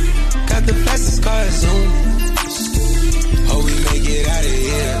 Got the fastest car Zoom. Hope we make it out of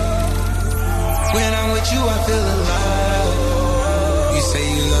here. feel alive. You say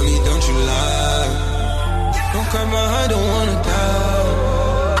you love me, don't you lie? Don't cry my heart, don't wanna die.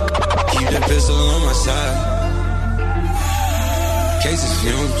 Keep the pistol on my side. Cases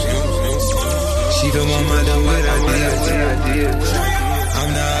fumes. She fill my mind up with ideas. I'm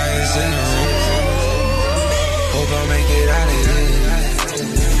the highest in the room. Hope I make it out of here.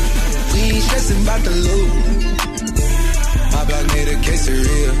 We ain't stressing about the loot. My block made a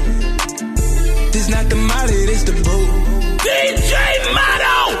quesadilla. This not the molly, this the boo. DJ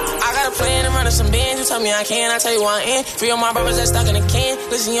Motto! I got a plan to run up some bands. You tell me I can, I tell you why I ain't. Free all my brothers that stuck in a can.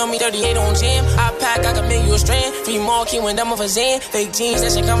 Listen, you on me 38 on jam. I pack, I can make you a strand. Free more key when done with a Zan. Fake jeans,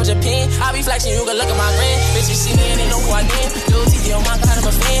 that shit come from Japan. I be flexing, you can look at my grand. Bitches see me and they know who I am. Little TT, oh my god, I'm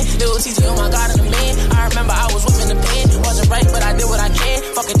a fan. Little TT, oh my god, I'm a man. I remember I was whipping the pen. Wasn't right, but I did what I can.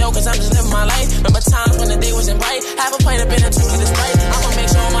 Fuck it though, cause I'm just living my life. Remember times when the day wasn't bright. Have a plane up in a took you this right. I'ma make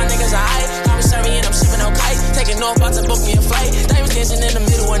sure all my niggas are hype. Commissary and I'm shipping no kites. Taking off, about to book me a flight. They was dancing in the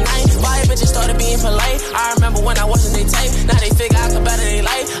middle of the night. Why bitches started being polite? I remember when I wasn't they type. Now they figure I could better they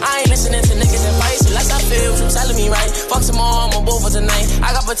life. I ain't listening to niggas advice unless I feel you telling me right. Fuck tomorrow, I'm a bull for tonight.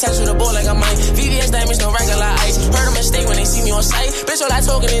 I got potential to ball like I might. VVS damage, no regular ice. Heard a mistake when they see me on sight. Bitch, all I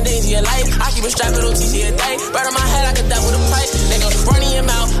talking in danger of life. I keep a strap with OTC a day. Right on my head, I could die with a price. Niggas running your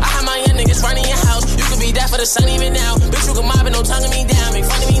mouth. I have my young niggas running your house. You could be that for the sun even now. Bitch, you can mob it, no tonguing me down. Make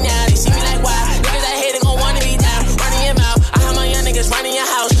fun of me now. They see me like why. Niggas that hate it gon' wanna be down. Running your mouth. I have my young niggas running your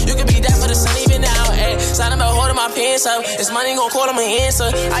house. You could be that for the sun even now. Ayy, sign about holding my pants up. It's money gon' call them an answer.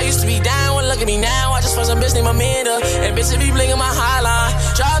 I used to be down, well, look at me now. I just want some bitch named Amanda. And bitch, be blinking my highline.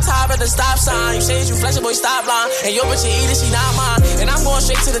 Drop top at the stop sign. You say that you flexing, boy, stop line. And your bitch, you eat it, she not mine. And I'm going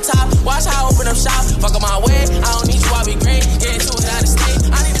straight to the top. Watch how I open up shop. Fuck on my way. I don't need you, I'll be great. Get into it out of state.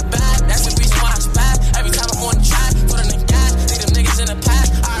 I need a bag. That's the reason why I spaz. Every time I'm on the track, put on the gas. Leave them niggas in the past.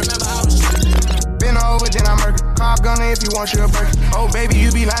 I remember how I was been over, then I murder. Call gunner if you want your burger. Oh, baby, you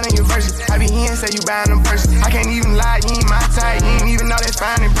be lying in your verses. I be here and say you buying them purses. I can't even lie, you ain't my type. You ain't even know that's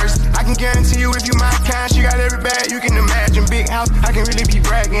fine in person. I can guarantee you if you my kind, she got every bag you can imagine. Big house, I can really be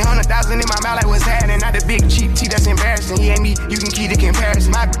bragging. 100,000 in my mouth like what's happening. Not the big cheap tea that's embarrassing. He ain't me, you can keep the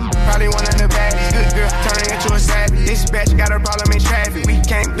comparison. My probably one of the baddest. Good girl, turning into a savage. This batch got a problem in traffic. We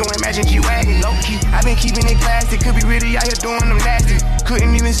can't do Imagine G-Wagon. Low key, I been keeping it classy. Could be really out here doing them nasty.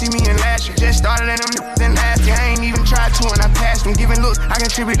 Couldn't even see me in last year. Just started in them then last year. I ain't even tried to and I passed them. Giving looks, I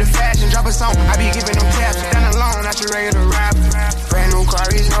contribute to fashion. Drop a song, I be giving them taps. Stand alone, not your regular rapper. Brand new car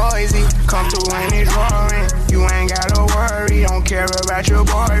is noisy. Come through when it's roaring. You ain't gotta worry, don't care about your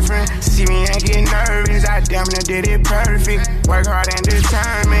boyfriend. See me and get nervous, I damn near did it perfect. Work hard and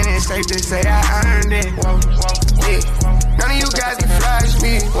determined, it's safe to say I earned it. Whoa, yeah. None of you guys can flash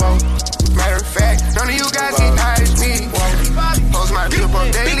me. Whoa. Matter of fact, none of you guys can hide me. Whoa. Post my clip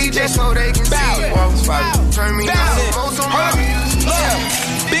up daily just so they can see. Whoa. Turn me on, post on my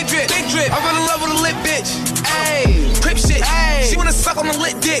Big drip, I fell in love with a lit bitch. Ayy, crip shit. Ayy, she wanna suck on the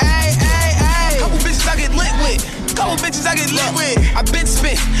lit dick. Ayy, couple bitches I get lit with. Couple bitches I get lit with. I been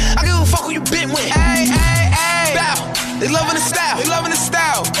spit. I give a fuck who you been with. Ayy, bow. They loving the style. They loving the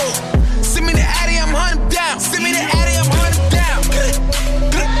style. Send me the Addy, I'm hunting down. Send me the Addy, I'm hunting down.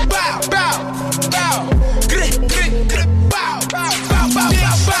 Bow, bow, bow. Bow,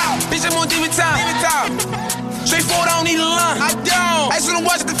 bow. Bitch, I'm on demon time. Straightforward, I don't need a line. I don't. I just wanna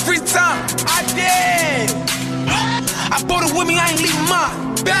watch the free time. I did. I bought it with me, I ain't leaving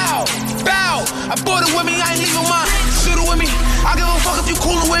mine. Bow. I bought it with me, I ain't leaving mine. Shoot it with me. I give a fuck if you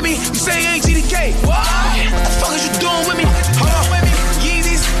coolin' with me. You say you ain't GDK. What the fuck is you doing with me? Hold on with me.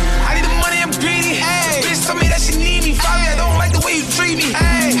 Yeezys. I need the money, I'm greedy. Ay. Bitch told me that she need me. Probably I don't like the way you treat me.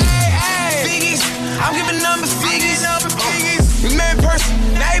 Ay. Figgies. I'm giving numbers, figgies. We met in person,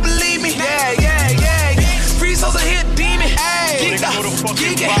 now you believe me. Yeah. Free souls are here, demon. Geek out.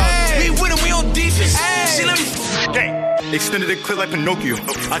 We with him, we on defense. She let me. Extended the clip like Pinocchio.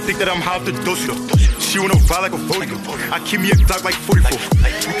 I think that I'm high off the dojo. She wanna ride like a rodeo. I keep me a dog like 44.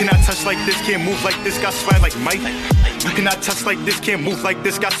 You cannot touch like this, can't move like this, got swag like Mike. You cannot touch like this, can't move like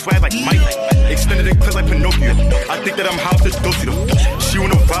this, got swag like Mike. Extended the clip like Pinocchio. I think that I'm high off the dojo. She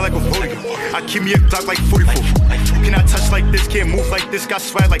wanna ride like a rodeo. I keep me a dog like 44. You cannot touch like this, can't move like this, got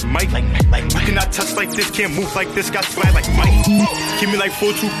swag like Mike. You cannot touch like this, can't move like this, got swag like Mike. Keep me like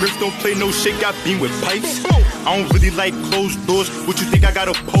 4-2 bricks, don't play no shit, got beam with pipes. I don't really like closed doors, what you think I got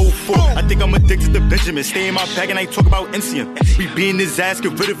a pole for? I think I'm addicted to Benjamin, stay in my bag and I ain't talk about NCM. We beating his ass,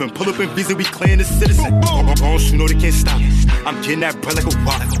 get rid of him, pull up in visa, we clearing the citizen. You know they can't stop, I'm getting that bread like a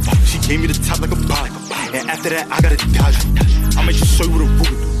rock. She gave me the top like a bot, and after that I gotta dodge. I might just show you what a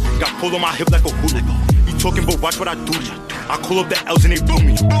root, got pulled on my hip like a hula. You talking but watch what I do. I call up the L's and they rule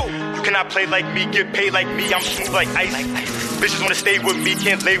me. You cannot play like me, get paid like me, I'm smooth like ice. Bitches wanna stay with me,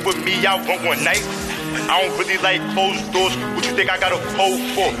 can't lay with me, I want one night. I don't really like closed doors. What you think I got a pole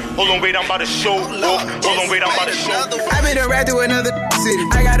for? Hold on, wait, I'm about to show. Hold on, wait, I'm about to show. I been around to another city.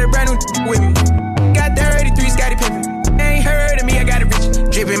 I got a brand new with me. Got 33 Scotty Pippen. Ain't heard of me, I got a rich.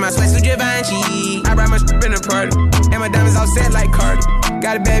 Drippin' my sweats with Givenchy. I brought my in the party. And my diamonds all set like Cardi.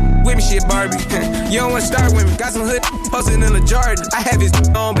 Got a bad with me, shit Barbie. You don't wanna start with me. Got some hood posted in the Jordan. I have his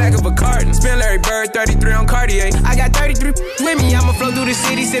on back of a carton. Spin Larry Bird, 33 on Cartier. I got 33 with me. I'ma flow through the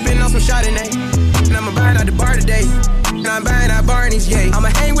city, sippin' on some Chardonnay. And I'ma buy out the bar today. And I'm buying out Barney's, yeah. I'ma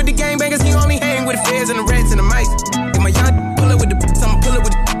hang with the gangbangers, he only hang with the feds and the rats and the mice. If my young pull up with the I'ma pull up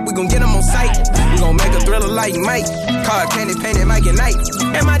with the we gon' get them on sight. We gon' make a thriller like Mike. Card candy painted Mike and Night.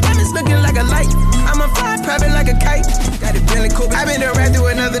 And my diamonds looking like a light. I'ma fly private like a kite. Got a Bentley Coupe. I been around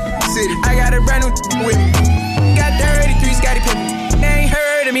through another city. I got a brand new with me. Got 33 Scotty Pippen. They ain't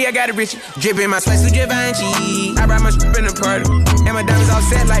heard of me, I got a rich. Drippin' my sweats with Givenchy. I brought my in the party. And my diamonds all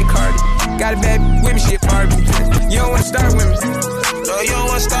set like Cardi. Got a bad with me, shit Barbie. You don't wanna start with me. No, you don't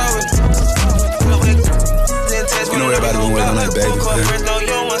wanna start with me. You know everybody been waiting on that baby.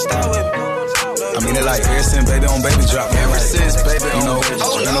 I mean it like ever since baby on baby drop. Ever since baby, you know,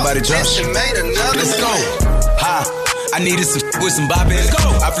 ain't nobody drop shit. Let's go. Ha. I needed some with some bop in it.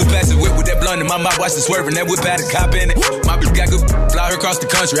 I flew past the whip with that blunt in my mouth, watched it swerving. That whip had a cop in it. My bitch got good, fly her across the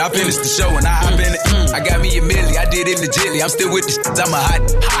country. I finished the show and I hop in it. I got me a milli, I did it legitly. I'm still with the shit, I'm a hot.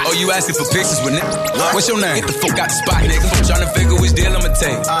 Oh, you asking for pictures with nigga? What's your name? Get the fuck out the spot, nigga. Tryna figure which deal I'ma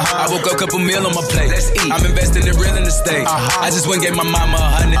take. I woke up, couple meal on my plate. Let's eat. I'm investing in real estate. I just went and gave my mama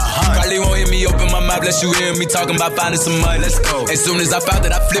 100. Probably won't hear me open my mouth, bless you hear me talking about finding some money. Let's go. As soon as I found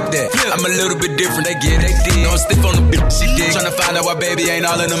that, I flipped that. I'm a little bit different, they get it. No, I'm stiff on the bitch, she did. Tryna find out why baby ain't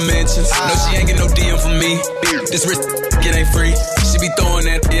all in the mentions. No, she ain't get no DM from me. This wrist, it ain't free. She be throwing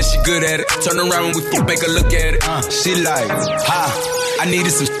that, yeah, she good at it. Turn around when we make her look at it. She like, ha. I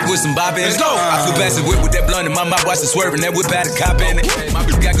needed some with some bop in it. Let's go. I flew past the whip with that blunt in my mouth, watched it swerving. That whip had a cop in it. My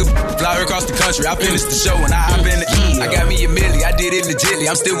bitch got good, fly her across the country. I finished the show and I hop in it. I got me a milli, I did it legitly.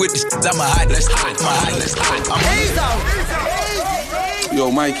 I'm still with the shit, I'm a hot. Let's hot, Yo,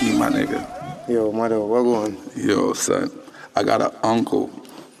 Mikey, my nigga. Yo, mother, what going? Yo, son, I got an uncle.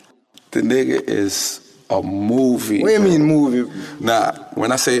 The nigga is a movie. What do you mean movie? Nah,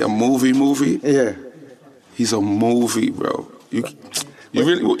 when I say a movie, yeah, he's a movie, bro. You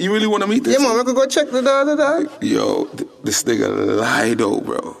really want to meet this? Yeah, man, we could go check the dog. Yo, this nigga lie though,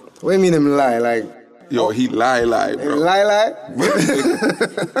 bro. What do you mean him lie? Like, yo, he lie, bro. Lie?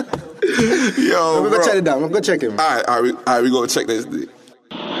 Yo, we go check it down. We go check him. All right, we go check this.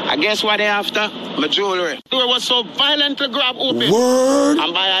 I guess what they after? My jewelry. It was so violently grab open. Word.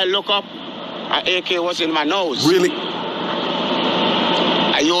 And by I look up, an AK was in my nose. Really?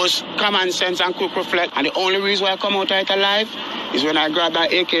 I use common sense and quick reflect. And the only reason why I come out alive is when I grab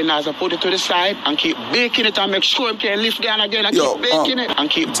that AK and I put it to the side and keep baking it and make sure it can lift down again and keep baking it and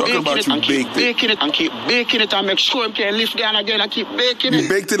keep baking it and keep baking it and keep baking it and make sure it can lift down again and keep baking it. You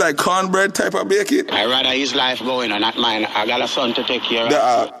baked it like cornbread type of baking? I rather his life going and not mine. I got a son to take care of.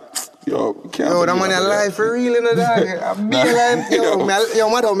 Yo, that man alive for real in the dog. I'm being alive. Yo,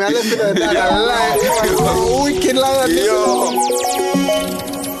 mother, man, listen to that dog alive. Wicked like that.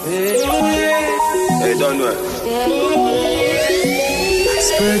 Hey, don't do it.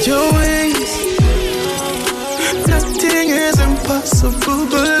 Spread your wings. Nothing is impossible,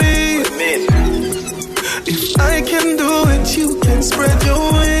 believe. If I can do it, you can spread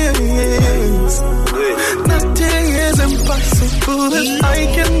your wings. Nothing is impossible. If I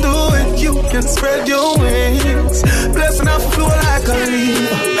can do it, you can spread your wings. Blessing off a flow like a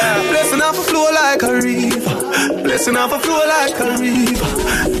river. Blessing off a flow like a river. Blessing off a flow like a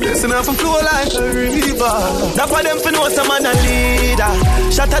river. Blessing off a flow like a river. That's why them for know some man a leader.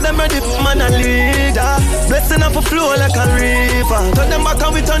 Shot at them ready for man a leader. Blessing off a flow like a river. Turn them back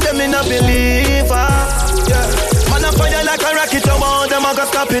and we turn them in a believer. Yeah. Man a fire like a rocket, I want them I go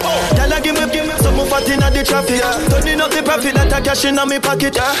stop it. Tell her give me some more fat inna the traffic. Turning up the profit that I cash inna me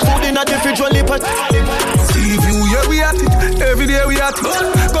pocket. Food inna the fridge when lipat. See you, yeah we at it. Every day we at it.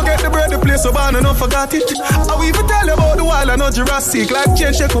 Go get the bread, the place so bad and don't forget it. I will even tell you about the wild and not Jurassic. Like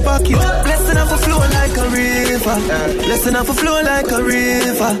change shake up pocket. Blessing off a flow like a river. Blessing off a flow like a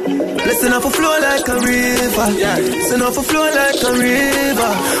river. Blessing off a flow like a river. Blessing off a flow like a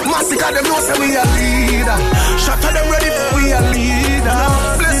river. Massacre them know say we a leader. Shot at them ready, we a leader.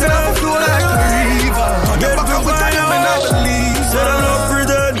 Blessing off a flow like a river. Get back up with time and I believe. Said I love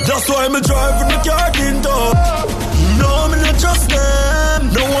pretend. That's why me driving the car in top. No, me not trust them.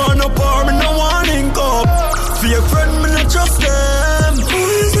 No one no power, me no one income. For your friend, me not trust them. Who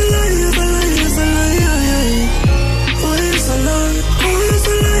is the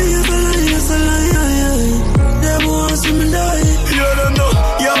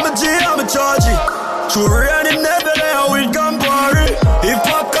True rain, it never there, how it can party. If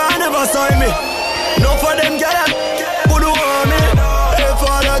popcorn never sign me, no for them get up, put on me. Hey,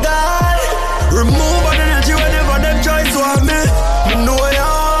 Father God, remove all the energy whenever them try to harm me. Me know you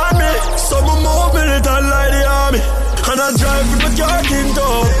harm me, so me move me little like the army. And I drive with my car king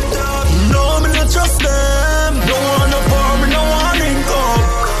up. No, me not trust them. No one no power, me no one income.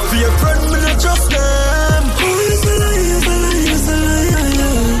 For your friend, me not trust them. Oh, it's a lie, it's a lie, it's a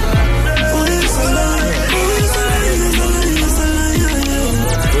lie. Oh, it's a lie, oh, it's a lie, it's a lie, it's a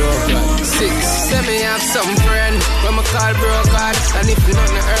lie. 6, 7, have some friend. When me call bro God, and if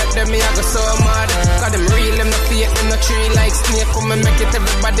nothing hurt them, me I go so mad. Cause them real, them no fake, them no tree like snake. Come and make it,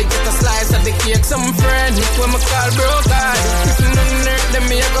 everybody get a slice of the cake. Some friend, when me call bro God, if nothing hurt them,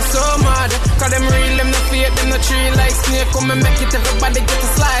 me I go so mad. Cause them real, them no fake, them no tree like snake. Come and make it, everybody get a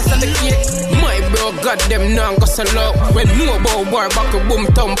slice of the cake. My bro God, them now go so low. When no about war, back a boom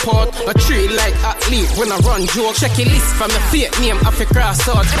thump out. A tree like athlete, when I run joke. Check your list from the fake name, I fi cross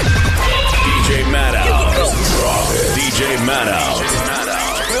out. DJ Maddow. DJ Maddow.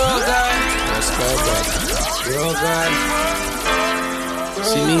 Bro God. Let's go back. Bro God.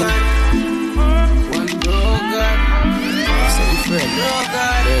 See me? One bro God. Some friend. Bro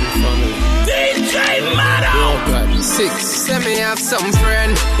God. Then family. DJ Maddow. Bro God. 6, 7, have some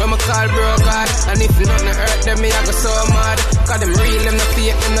friend. When me call bro God, and if nothing hurt them, me I go so mad. Cause them real, them no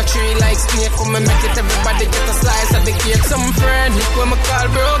fake, them no tree like snake. Come and make it, everybody get a slice of the cake. Some friend, when me call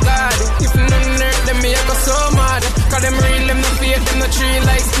bro God, if nothing hurt them, me I go so mad. Cause them real, them no fake, them no tree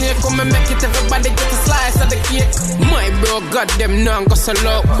like snake. Come and make it, everybody get a slice of the cake. My bro God, them now go so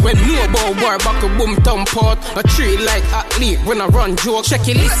low. When no about war, back a boom thump out. A tree like athlete, when I run joke. Check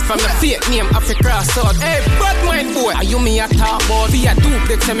your list from the fake name, I fi cross out. Hey, bad mind boy, are you me a talk about? Be a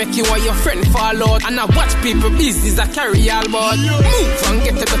duplex to make you and your friend fall out. And I watch people business I carry all about. Move and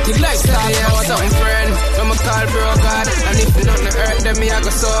get the dirty lifestyle out. Some friend, when me call bro God, and if nothing hurt them, me I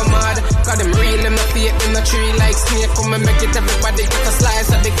go so mad. Cause them real, them no fake, them no tree like snake. Come and make it, everybody get a slice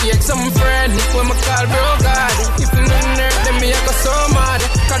of the cake. Some friend, when me call bro God, if nothing hurt them, me I go so mad.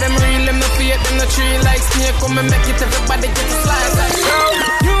 Cause them real, them no fake, them no tree like snake. Come and make it, everybody get a slice of the cake.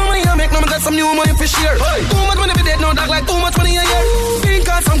 New money I make, now I got some new money for share. Too much money for dead, no dog like too much money a year. Pink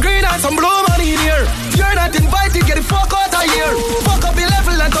card, some green and some blue money in here. You're not invited, get the fuck out of here. Fuck up the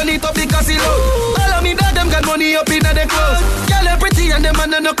level and turn it up the casino. All of me that them got money up in their clothes. Girl, they pretty and them man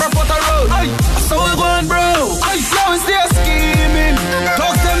no crop out the road. So we going bro, now we stay scheming.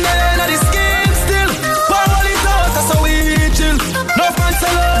 Talk them there, now the scheme still. Power it out, that's how we chill. No fancy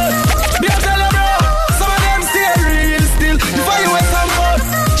love, be a tell bro. Some of them stay real still. If I wait some more,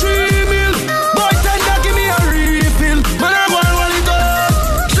 3 mil. Boy, tender, give me a refill. Man, I want one it up.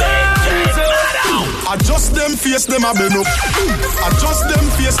 Adjust them face, them a bend up. Adjust them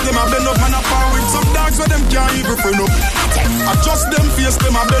face, them a bend up. Man a par with some dogs where them can't even friend up. Adjust them face,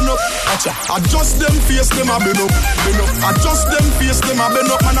 them a bend up. Adjust them face, them a bend up. Adjust them face, them a bend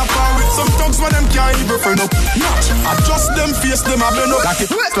up. Man a par with some dogs where them can't even friend up. Adjust them face, them a bend up. Like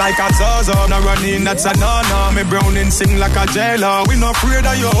it like a Zaza, now running, that's a no-no. Me Browning sing like a jailer. We not afraid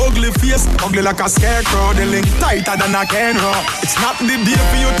of your ugly face, ugly like a scarecrow. The link tighter than a Kenra. It's not the day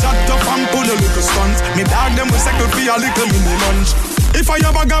for you chat up and pull a little stunt. Me dog them will second for a little mini lunch. If I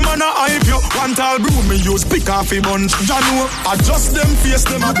have a gammon a hype you, one tall broom me use pick off a bunch. Jano, adjust them face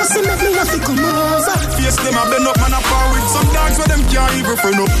them up. Pussy make me have to come over. Face them a bend up, man a par with some dogs where them can't even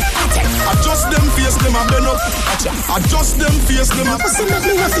friend up. Adjust them face them a bend up. Adjust them face them up. Pussy make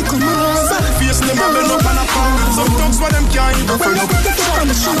me have to come over. Face them a bend up, man a par with some dogs where them can't even friend up.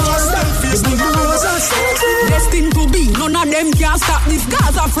 Adjust them face them a bend up. Destined to be, none of them can stop this.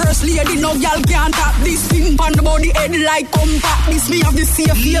 Gaza first lady, no y'all can't tap this thing. Pan the body head like compact. This me have the safe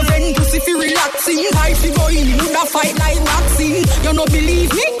haven, pussy fi relaxing. High fi go in, would a fight like boxing. You no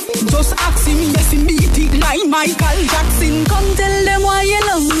believe me? Just ask him, yes he beat it like Michael Jackson. Come tell them why you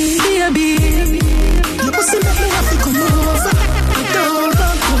love me, baby. You pussy make me have to come over. Don't go.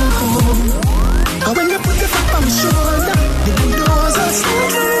 And when you put your foot on my shoulder, the windows are still.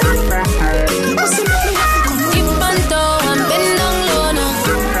 You pussy make me have to come over. Tip and toe and bend down low now.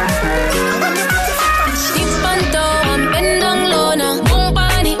 Tip and toe and bend down low now. Boom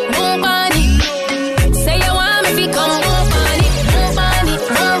body, boom body. Say you want me fi come boom body, boom body,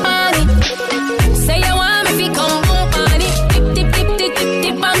 boom body. Say you want me fi come boom body. Tip tip tip tip tip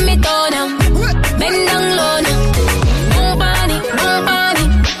tip on me toe now. Bend down low now.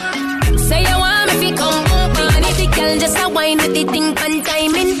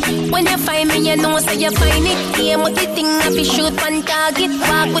 When you find me, you know say you find it. Aim with the thing, I be shoot one target.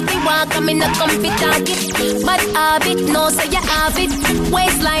 Walk with the walk, I'm in a comfy target. But habit, no say you have it.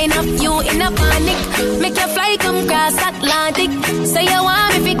 Waistline up, you in a panic. Make you fly, come cross Atlantic. Say you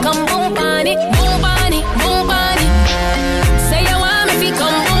want me, fi come boom on it. Boom on it, boom on it. Say you want me, fi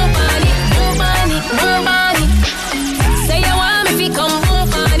come boom on it. Boom on it, boom on it. Say you want me, fi come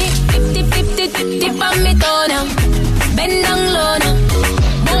boom on it. Dip, dip, dip, dip, dip, dip on me toe now. Bend down low now.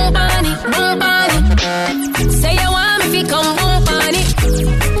 Boom on it, boom on it. Say you want me, fi come boom on it.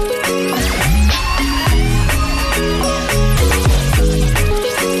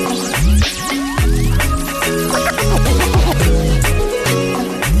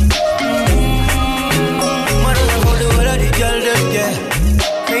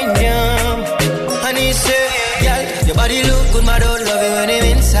 Body look good, my don't love it when I'm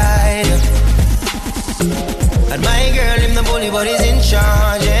inside. And my girl, him the bully, but he's in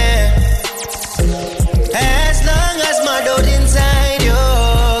charge, yeah. As long as my dog inside, yo,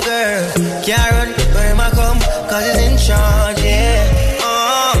 girl, can't run where him I come, cause he's in charge, yeah.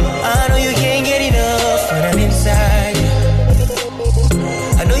 I know you can't get enough when I'm inside.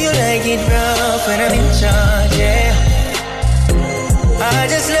 I know you like it rough when I'm in charge, yeah. I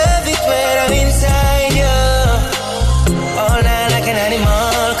just love it when I'm inside, yo. All night like an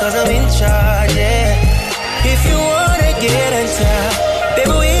animal, cause I'm in charge, yeah. If you wanna get on top,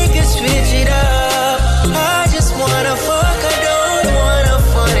 baby, we can switch it up. I just wanna fuck, I don't wanna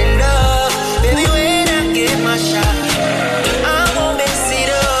fall in love. Baby, when I get my shot, I won't mess it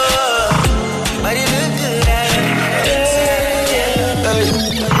up. But it look good,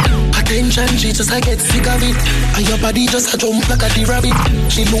 attention, she just I get sick of it. And your body just a jump like a the rabbit.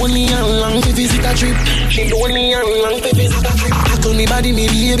 She lonely and long to visit a trip. She lonely and long to visit a trip. I told me body, me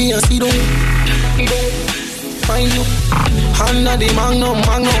baby, and see don't find you under the magnum,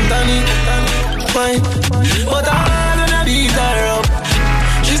 Danny. Fine, but I gonna beat her up.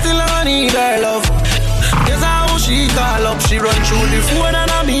 She still don't need her love. Guess how she call up. She run through the phone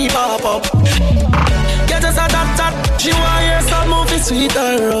and I me pop up. Get us a that. She want hear some movie, sweet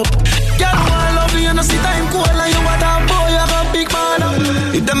her up. Girl, I love you, no see time cold like you want a boy, I got big man.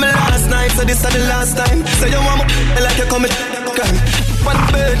 You done me last night, so this is the last time. So you want me like you come and crime. One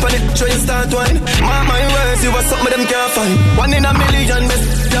bird, one it, show you start wine. My words, you are something them can't find. One in a million,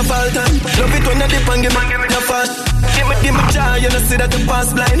 best your fall time. Love it when you dip and give me your fast. Give me joy, you know see that you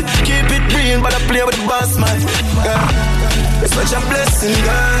pass blind. Keep it real, but I play with the boss man. Girl, it's such a blessing,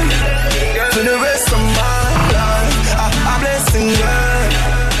 girl. For the rest of my life, a blessing, girl.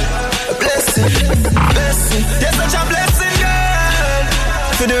 Blessing, blessing, you're such a blessing, girl.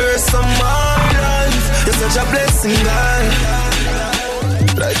 For the rest of my life, you're such a blessing, girl.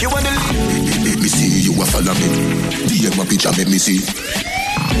 Like you want to let me see you a follow me. DM my picture, let me see.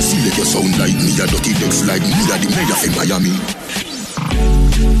 See like you sound like me, a dirty decks like me, a the mayor in Miami.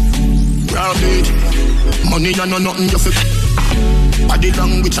 Rabbit, money and no nothing you feel. Body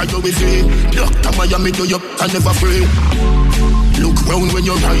language I go with it. Dr. Miami do you can never free. Look round when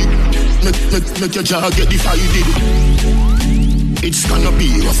you're right. Make your jaw get divided. It's gonna be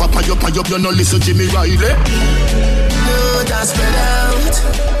rough up, you no listen to me, Riley. No, just spread out.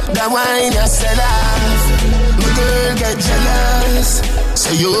 The wine you sell off. My girl get jealous.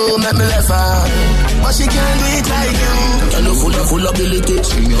 Say you make me laugh out. But she can't do it like you. You know full ability.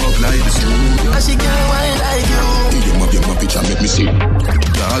 Swing you up like the studio. And she can't wine like you. Give my picture, make me see.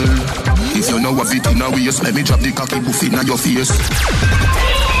 Girl, if you know what it in a waist, let me drop the cocky buff in your face.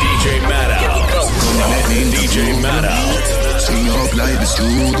 DJ Maddout. DJ Maddout. Swing you up like the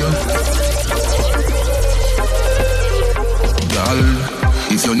studio. Girl,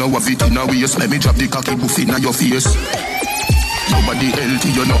 if you know what it in a waist, let me drop the cocky buff in your face. Nobody healthy,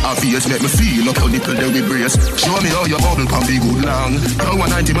 you know obvious. Make me feel up your nipple there with brace. Show me how your bubble can be good long. Now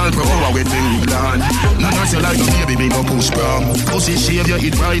 190 miles per hour with the land. None of you like no baby, me no push from. Pussy shave you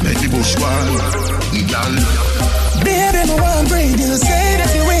eat right, make the bush one. Girl, baby, no one breathe, you say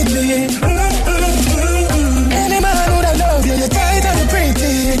that you with me. Any man who that love you, you tight and you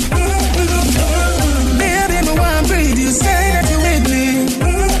pretty. Baby, no one breathe, you say that you with me.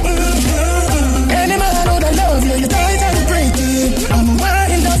 Any man who that love you, you tight and you pretty. I'm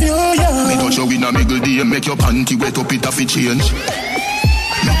wind of you, yeah. Me touch you in a miggle day, make your panty wet up, it have to change.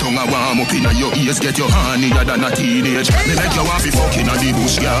 Me tongue a warm up in your ears, get your hornier than a teenage. Me make you want to fucking a the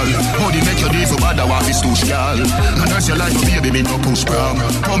bush, girl. How they make you day for bad, I want to stoosh, girl. And as you like no baby, me no push from.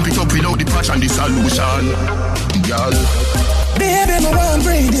 Pump it up without the patch and the solution, girl. Baby, no one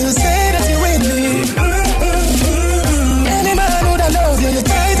breathe, you say that you with me. Any man who that love you, you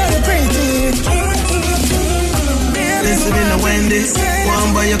tight and you pretty. Listening to Wendy. Fendi.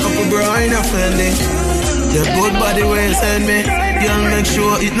 One buy a couple brine a Fendi. Your good body where you send me. Girl, make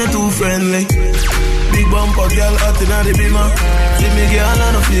sure it not too friendly. Big bumper, girl, hot in the beamer. Give me girl,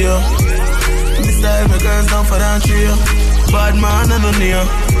 I no fear. This time my girls down for that trio. Bad man, I no near.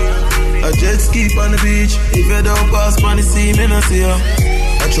 A jet ski on the beach. If you don't pass on the sea, me no see ya.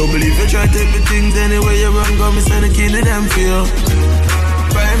 I trouble if you try to take me things anywhere you run, go me send a kill them feel.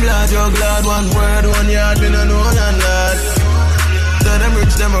 Prime lad, your glad, one word, 1 yard, me no know none lad. Tell them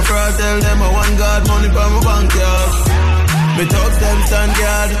rich, them a fraud, tell them I want God, money for my bank yard. Me talk them stand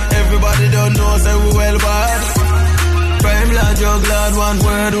guard, everybody don't know, say we well bad. Prime lad, your glad, one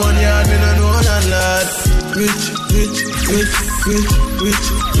word, 1 yard, me no know none lad. Rich, rich, rich, rich, rich,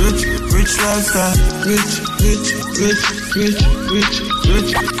 rich, rich lifestyle. Rich, rich, rich, rich, rich,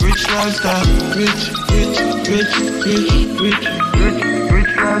 rich, rich lifestyle. Rich, rich, rich, rich, rich, rich,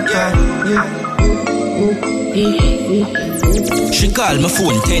 rich lifestyle. She call my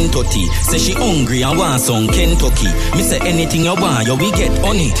phone 10:30. Say she hungry and want some Kentucky. Me say anything you want, you we get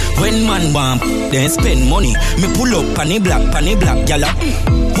honey. When man want, then spend money. Me pull up panny black, gyal.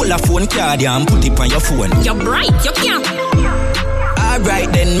 Pull a phone card and put it on your phone. You're bright, you can't.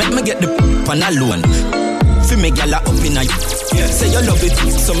 Alright then, make me get the pan alone. Fi me gyal up in a say you love it,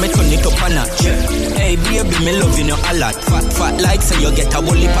 so me turn it up a notch. Hey baby, me loving you a lot. Fat like say you get a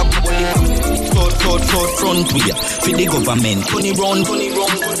whole heap. Third front way for the government. Turn round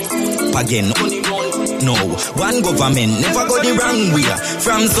again. No, one government never go the wrong way.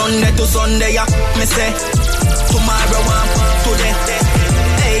 From Sunday to Sunday, me say tomorrow today.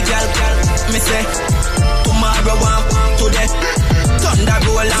 Hey girl, me say tomorrow today. Thunder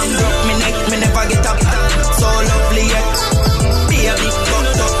roll and broke me neck, me never get up. So lovely, yeah. Baby,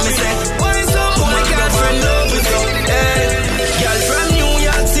 fucked up, me say. My girlfriend love with you. Hey, girl from New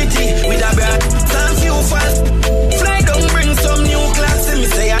York City with a brand. Some few fast. Fly down, bring some new class. Me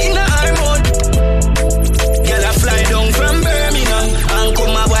say I in the high mode. Girl, I fly down from Birmingham and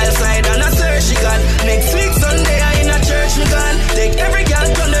come a wild side and a surgical. Next week Sunday I in a church me gone. Take every girl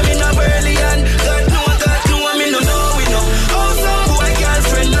turn them in a burly and God know me no know we know. Oh, some boy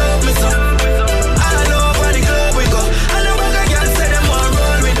girlfriend love me so. All over the globe we go. And the bugger girl say them want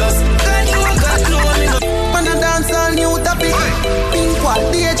roll with us. God know me no. Man a dance all new topic. Pink wall,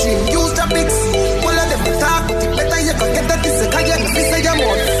 daydream, use topics. All of them talk, better you go get that this. Cause you know this say you're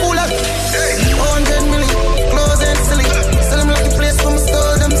more full of 100 million, clothes and silly. Sell them like the place from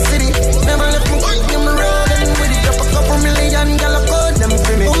store them city. Never left me, them rolling with it. Drop a couple million, girl I call them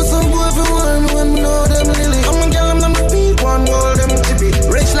for me. Oh, some boy for one, when me know them lily. Come on, girl, I'm the peak one, all them chippy.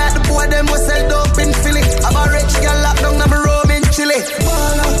 Rich like the boy, them was sell dope in Philly. I'm a rich girl locked down, I'm a roam in Chile.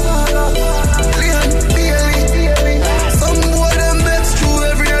 Leon, Bailey. Some boy them bets true,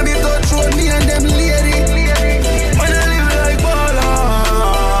 every day they touch through me and them lady. Man, I live like baller.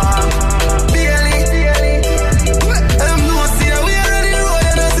 Bailey. Them no see that we already roll,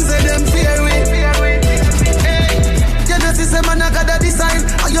 you know, see say them fear we. Hey, you know, see say man, I got that design.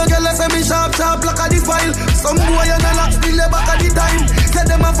 And your girl say me sharp like a defile. Some boy you know lock still back at the time. Get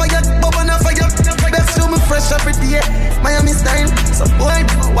them a fire, bub on a fire. Best show me fresh every day. Miami style. Some boy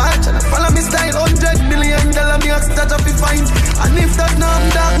watch and I follow me style. 100 million dollar me ask that up be fine. And if that no I'm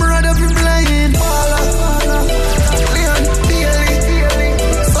dark, me rather be blind. Leon, Bailey.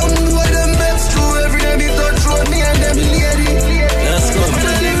 Some boy them bets true every day. They touch road me and them lady. Let's go.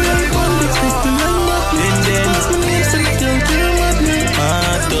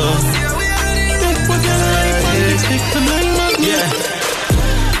 Yeah.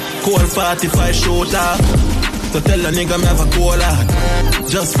 Cold 45 shooter. So tell a nigga me have a cola.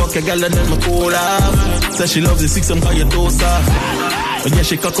 Just fuck a girl and then me cool off. Say she loves the six and call you toast off. But yeah,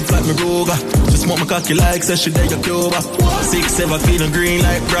 she cock up like me Ruger. She smoke my cocky like, say she there your Cuba. 6'7", feeling green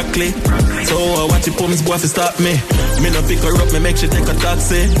like broccoli. So I watch the pumps boy if stop me. Me no pick her up, me make she take a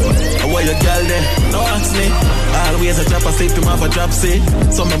taxi. I wear your girl there, no ask me. Always a chopper, sleep him have a dropsy.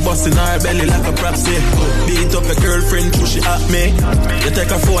 So me busting her belly like a propsy. Beat up your girlfriend, push it at me. You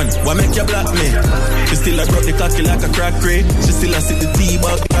take her phone, why make you block me? She still a drop the cocky like a crackery. She still a sit the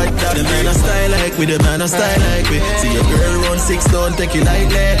T-bag like that. The man a style like we, the man a style like we. See your girl run 6 down, take it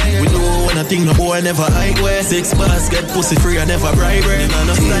lightly. We know when I think no boy never hide way. 6 bars get pussy free, I never bribe her. The man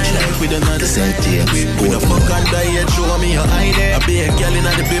a style like we, the man a style like we. We no fuck on diet, show me your eye there. I be a girl in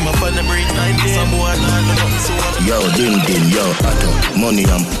the beam, I find the break 90. Some boy not no so yo, ding, yo, atto. Money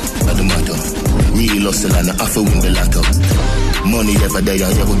at the matter. Real hustle and I have to win the lotto. Money ever there, you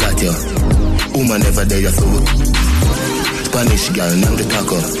ever got you. Woman never there, you feel. Spanish girl, now the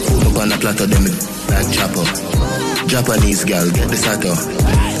taco. Put up on a platter, them like chopper. Japanese girl, get the sato.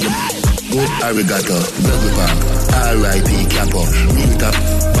 Good arigato, double pop, R.I.P. Capo. Real top,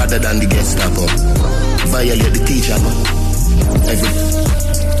 better than the Gestapo. Violate the teacher, every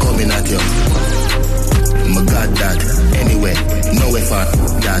coming at you. My God that, anyway, no effort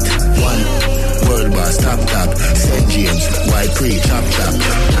that. One world boss, top, St. James, white pre, chop.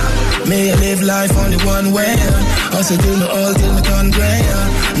 May I live life only one way. Also do no all till me turn grey.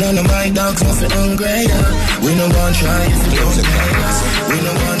 None of my dogs nothing hungry. We no one try if you don't pay us. We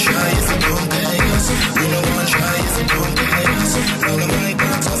no one try if you don't pay us. We no one try if you don't pay us. None of my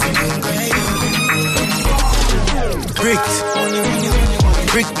dogs nothing hungry. Bricks,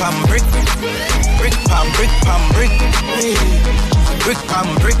 brick pam brick, brick pam brick pam brick, brick pam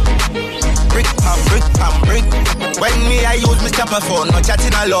brick. Brick pam brick. When me I use my chopper phone, no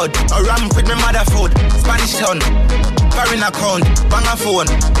chatting a lot. Or ramp with me mother food. Spanish town, foreign account, bang a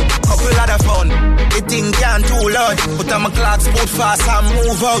phone, couple other phone. The thing can't too loud. Put on my clocks, put fast and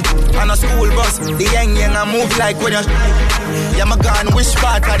move out. On a school bus, the young I move like when you. Yeah, my gun, which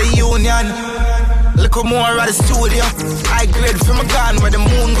part of the union? Look more at the studio. I grade from a gun where the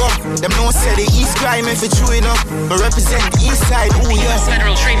moon go. Them no say the East crime if it's true enough. But represent the East side, ooh yeah. The U.S.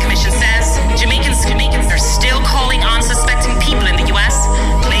 Federal Trade Commission says Jamaicans are still calling unsuspecting people in the U.S.,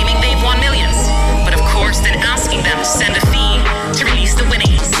 claiming they've won millions. But of course, then asking them to send a fee to release the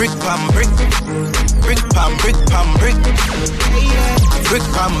winnings. Brick pam brick. Brick pam brick pam brick. Brick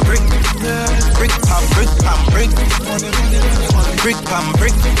pam brick. Brick pam brick pam brick. Brick pam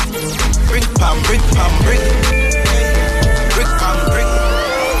brick. Brick pam brick pam brick. Brick pam brick.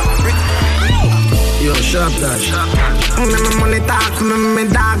 Brick. Yo, sharp dash. My money talk, me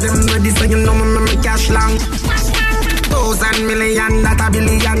dog them ready, so you know me cash long. 1,000 million, that a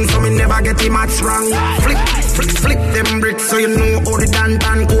billion, so me never get him much wrong. Flip them bricks, so you know how the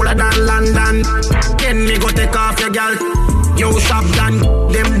dan cooler than London. Then me go take off your girl. Yo, shop done,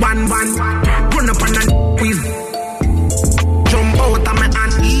 them one. Run up on the with. Jump out of my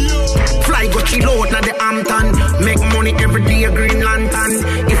hand. Fly go chill out na the Hampton. Make money every day, Green Lantern.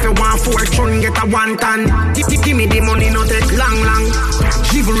 If you want fortune, get a one ton. Give me the money, no take long.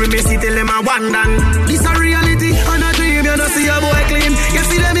 Chivalry me see till them a one done. This a reality, and a dream, you don't see a boy clean. You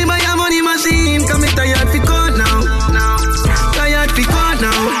see them in my money machine. Come me tired fi cut now. Tired fi cut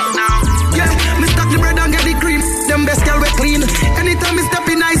now. Yeah, me stack the bread and get the cream. Them best girl we clean. Anytime me step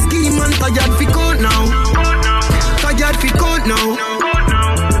in ice scheme, man, tired fi cut now. Tired fi cut now.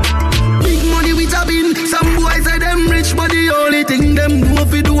 Some boys say them rich, but the only thing them do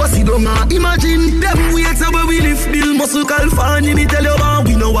fi do is sit down and imagine. Them weights where we lift, build muscle California. Me tell you about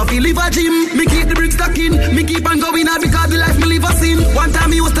we know what we live a gym. Me keep the bricks stacking, me keep on going out because the life me live a sin. One time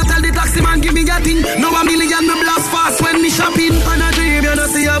me used to tell the taxi man give me a thing. Now a million me blast fast when me shopping. And a dream you don't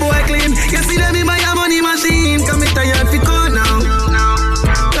see a boy clean. You see them in my money machine. Come me tired fi cut now.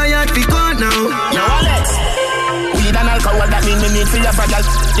 Tired fi cut now. Yo Alex. Weed and alcohol, that mean me need for your fragile.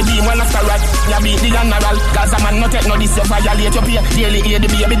 The beam one after right, you beat the general. Gaza man no take no this, you violate your peer. Daily hear the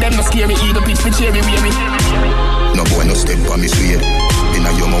baby, them no scary. Eagle pitch for cherry, baby. No boy no step on me suede. Inna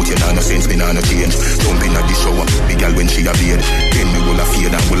your mouth, you know no sense, me nah no change. Jump inna the shower, the girl when she a beard. Then me roll a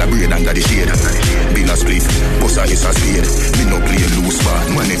fade and roll a braid under the shade. Bill a split, boss a is a spade. Me no play loose part,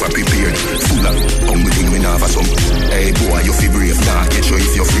 man never prepared. Full of hungry thing, me nah have some. Hey boy, you fi brave, nah catch you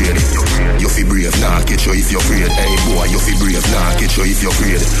if you're afraid. You fi brave, nah catch you if you're afraid. Hey boy, you fi brave, nah catch you if you're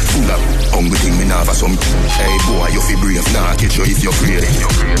afraid. Full of hungry thing, me nah have some. Hey boy, you fi brave, nah catch you if you're afraid.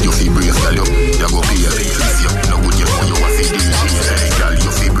 You fi brave, girl, you go pay. If you no good, you know you want to do it. Girl,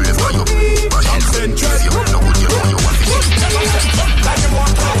 you fi brave, why you? If you no good, you know you want to do it. Like you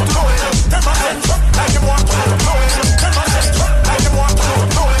want to do it. Like you want to do it. Like you want to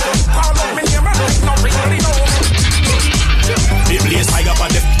do it. Call up me here, no really know. The place high up on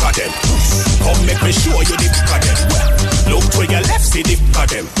the f*** them. Come make me show you the f*** them. Look to your left, see the f***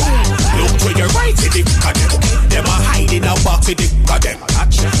 them. Look to your right, see the f*** them. Them a hide in a box, see the f*** them.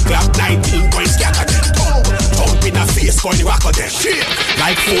 Clap 19 points, scatter them. Thump in a face, going to rock them.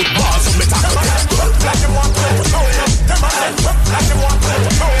 Like football, so me tackle them. Like you want to know it. Like you want to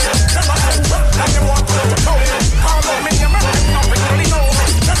know it. Like you want to know it. Call up me here, no really know.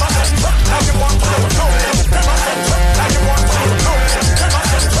 Like you want to know it. Like you want to know it.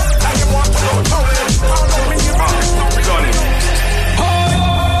 Like you want to know it. Call up me here, no really know.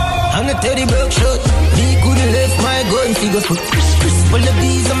 I'm the teddy broke shot. Me couldn't left my gun figure foot. Full of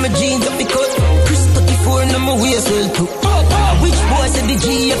bees on my jeans up the cut. Chris 34 on my waist well too. Which boy said the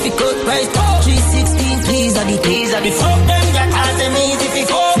G if he cut right? 316 please are the teas are the fuck them that has them easy if he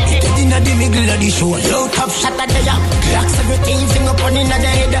fuck. Get in the middle of the show. Low top shot at the yap. Clocks everything finger up on in the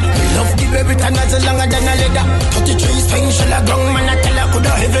head. Love the baby tan as longer than a leather. 33 strings, shell a ground, man I tell her.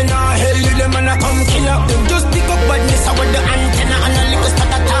 Coulda heaven or hell, you them man a come kill her. Them just pick up badness with the antenna. And a little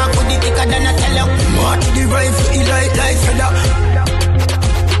start attack with the thicker than a teller. More to the rifle, he like feather.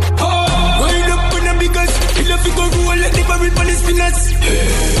 Wind up in the biggest. He love you go roll like the barrel for the spinners.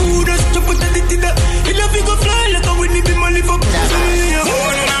 Ooh, that's the put at the dinner. He love you go fly like a winnie be money for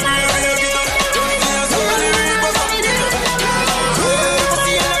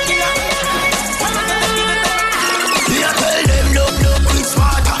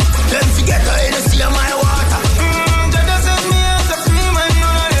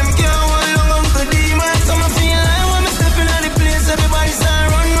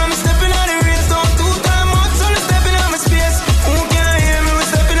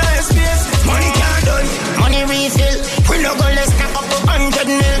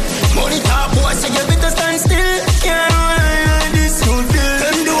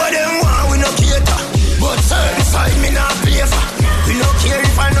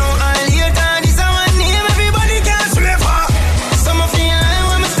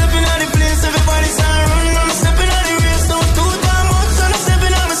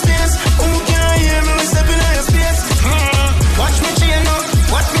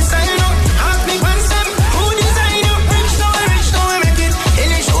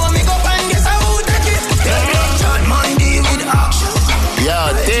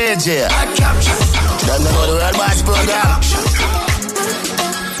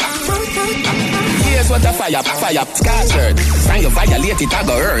what a fire, scattered. Find you violate it, I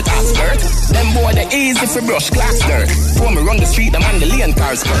go hurt, skirt. Them boy, they easy for brush, glass dirt. Pour me run the street, them on the lane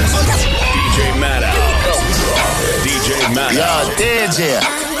cars first. DJ Maddow. Yo, DJ.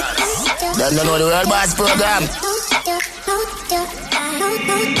 Them don't know the World Boss program.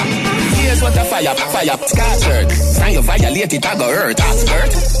 Here's what a fire, scattered. Find you violate it, I go hurt,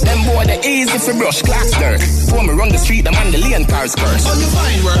 skirt. Them boy, they easy for brush, glass dirt. Pour me run the street, them on the lane cars first. On the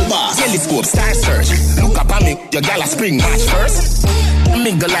fine World Boss. Telescope, star search. Look up at me, your gal a spring match first.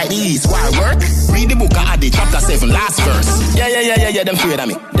 Mingle like the East, war work. Read the book of Adi, chapter 7, last verse. Yeah, them afraid of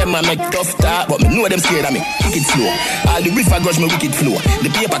me. Them a make tough talk, but me know them scared of me. Wicked slow. All the river grudge me wicked flow. The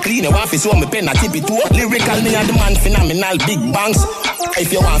paper clean, you want to so me pen a tip it to. Lyrical, me and the man phenomenal, big bangs.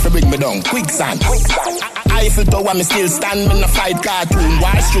 If you want to bring me down, quicksand. Eiffel Tower, me still stand. Me in a fight cartoon,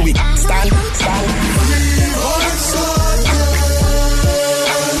 watch through it. Stand.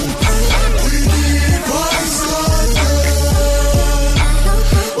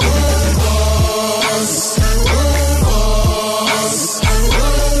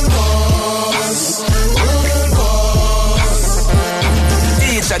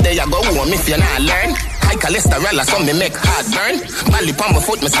 Day I go home if you not learn. High cholesterol or some me make heart burn. Bally palm my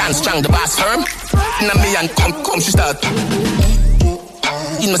foot, me stand strong, the boss firm. Inna me and come, she start.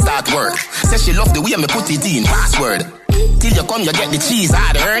 In me start work. Say she love the way me put it in password. Till you come, you get the cheese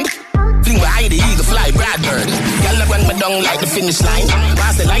hard earned. Fling behind the eagle fly, Bradbird. Girl run me down like the finish line.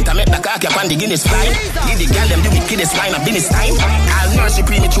 Pass the light, I make the cocky up on the Guinness fly. Give the girl them the wickedest line of business time. I'll nurse you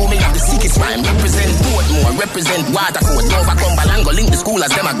premature, me have the sickest rhyme. Represent Portmore, represent Waterford. Nova Cumberland, go link the school as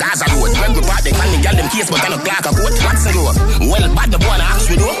them a Gaza road. When we part, they call me girl them case, but I no clock a coat. What's the door? Well, bad the boy, I ask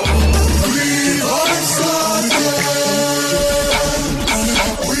we do.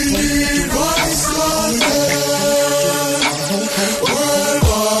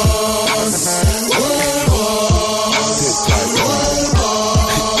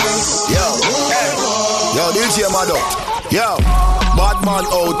 Yo, bad man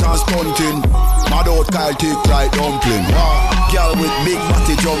out and stunting. Mad out Kyle tick like dumpling. Girl with big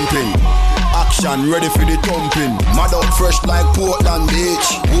body jumping. Action ready for the thumping. Mad out fresh like Portland Beach.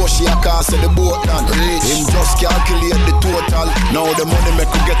 Wash your car say the boat land rich. Him just calculate the total. Now the money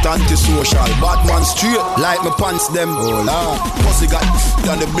make you get antisocial. Bad man straight like my pants them. Oh Lord, pussy got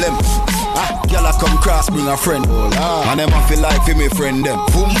than the blem. Girl I come cross bring a friend. Oh Lord, and them I feel like for me friend them.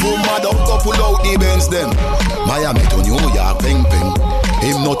 Boom boom mad out go pull out the Benz them. Miami to New York ping ping.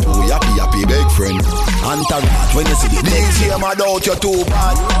 Him not too happy big friend. Antarat when you see the DJ mad out you too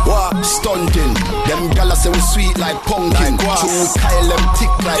bad. What stunting? Them gala say we sweet like pumpkin. True Kyle them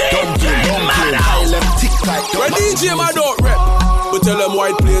tick like dumpling. Kyle them tick like dumpling. When DJ mad out rep, we tell them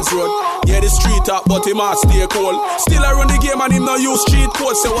White Plains Road. Yeah, the street up, but him a stay cold. Still I run the game and him no use street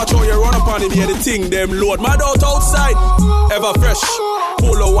code. Say watch how you run up on him, yeah the thing them load. Mad out outside, ever fresh.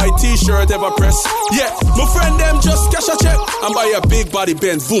 Polo white t-shirt, ever press. Yeah, my friend them just cash a check and buy a big body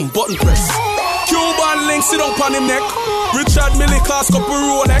Benz, boom, button press. Cuban link sit up on him neck. Richard Millie cost couple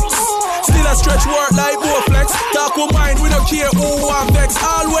Rolex. Still a stretch work like Bowflex. Talk with mind, we don't care who want vex.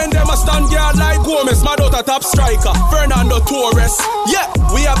 All when them Mama stand guard like Gomez, my daughter top striker, Fernando Torres. Yeah,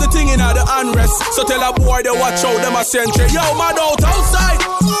 we have the thing in the unrest. So tell a boy they watch out, them a century. Yo, my daughter outside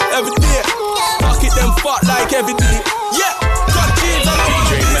every day. Pocket them fat like every day. Yeah, cut jeans and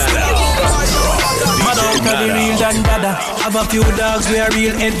Mad out of the real than dada. Have a few dogs, we a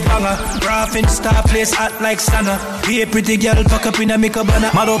real head banger. Raffin star place hot like Santa. Be a pretty girl, pack up in a make a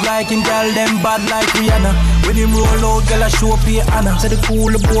banner. Mad out like him, girl, them bad like Rihanna. When him roll out, girl, I show up your honor. So the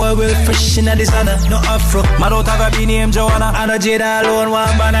cool boy will fresh in a designer. No afro, mad out have a be named Joanna. And a Jada alone,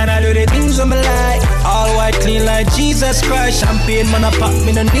 one banana, do the things on my like. All white, clean like Jesus Christ. Champagne, man, I pop,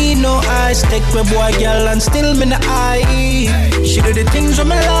 me no need no ice. Take my boy, girl, and still me no eye. She do the things on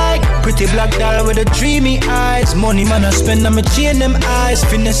my like. Pretty black doll with the dreamy eyes. Money man I spend on me chain them eyes.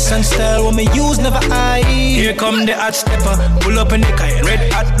 Finesse and style when me use never eye. Here come the hot stepper. Pull up in the car,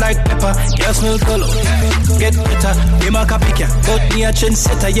 red hot like pepper. Girl smell color, get better. Be my copycat, but me a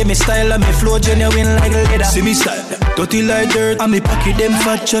trendsetter. Yeah, me style and me flow genuine like leather. See me style, dirty like dirt. And me pocket them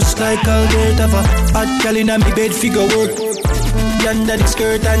fat just like all dirt. Have a hot girl in me bed figure work. Under the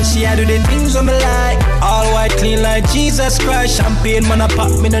skirt and she a do the things on me like. All white clean like Jesus Christ. Champagne man I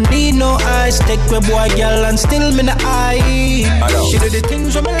pop, me no need no ice. Take my boy girl and still me no eye. She do the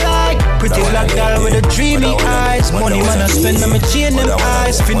things on me like. Pretty black girl with the dreamy eyes. Money man I spend on me chain them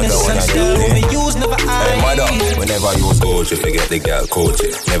eyes. Finesse and style when me use never eye. Hey mother, we never use Gucci, forget the girl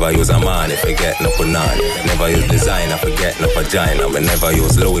coachy. Never use a man, forget no punani. Never use designer, forget no vagina. Me never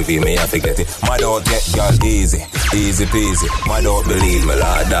use Louis V, me I forget it. My dog get girl easy, easy peasy. My don't believe me,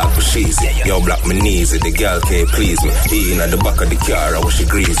 like dark for cheesy. Yo, black me kneesy, the girl can't please me. Eating at the back of the car, I wish she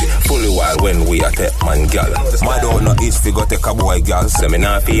greasy. Fully wild when we at it, man, girl. My don't know each figure take a boy, girl. Say me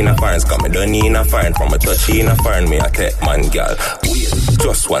not feel no foreigns, cause me don't need no foreign. From a touch in a foreign, me at it, man, girl. Wait,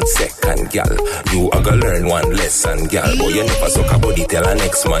 just 1 second, girl. You are gonna learn one lesson, girl. Boy, you never suck a body, tell an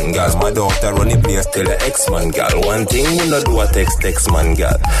ex-man, girl. My daughter run the place, tell the ex-man, girl. One thing, me no do a text, man,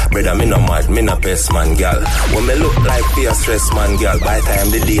 girl. Brother, me no mad, me no pest, man, girl. When me look like fear stress, man, girl. By time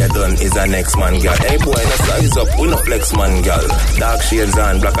the day done is a next man, girl. Hey boy, no size up, we no flex, man, girl. Dark shades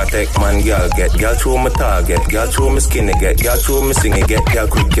on, black attack, man, girl. Get girl through my target, girl through my skinny, get girl through me singing, get girl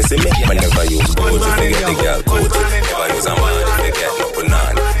quick kissing me. I never use Gucci, forget the girl Gucci. Never use a man, forget no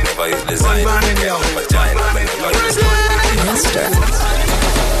banana. Never use design, forget no vagina. Never use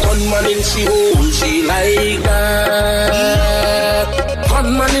one man in she hole, she like that.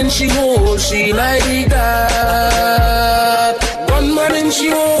 One man in she hole, she like that. One man in she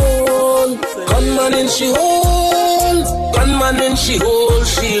hole, gunman in she hole, gunman in she hole,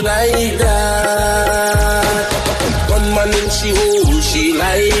 she like that. Gunman in she hole, she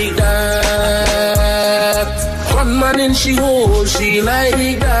like that. Gunman in she hole, she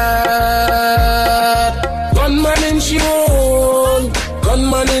like that. Gunman in she hole,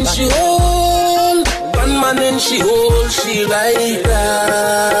 gunman in she hole, gunman in she hole, she like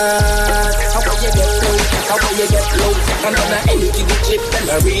that. How will you get low? And then I empty the clip and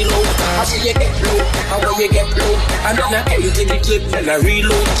I reload. How will you get low? How will you get low? And then I empty the clip and I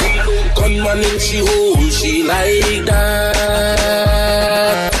reload. Gunman in she hole, she like that.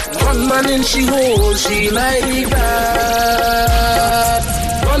 Gunman in she hole, she like that.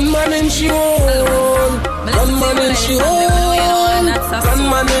 Gunman in she hole, gunman in she hole,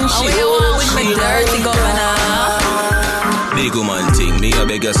 gunman in she hole, she like that. Big woman thing, me a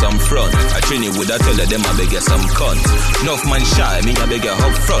beg you some front. I train you with a tell them I beg you some cunt. Enough man shy, me a beg you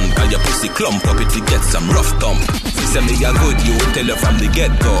up front. Cause your pussy clump up it to get some rough thump. Say me a good, you will tell her from the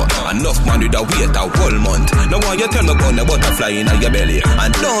get-go. Enough man with a wait a whole month. Now why you tell me about the butterfly in your belly?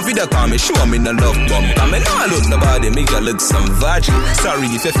 And don't video call me, show me no love bump. I mean, I look nobody, me a look some virgin. Sorry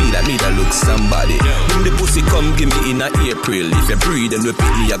if you feel like me that look somebody. When the pussy come give me in a April. If you breathe and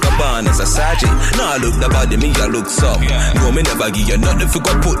repeat me, I go born as a sergeant. Now look nobody, me a look some. No, me never give you nothing for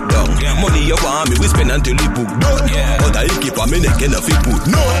go put down. Money you want me, we spend until you book done. But I keep on me neck and if you put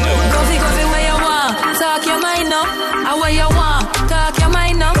no. Coffee, coffee where you want, talk your mind up. And where you want, talk your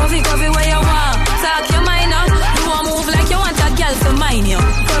mind up. Coffee, coffee where you want, talk your mind up. You want move like you want a girl to mind you.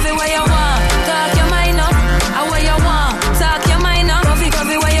 Coffee where you want, talk your mind up. And where you want, talk your mind up. Coffee,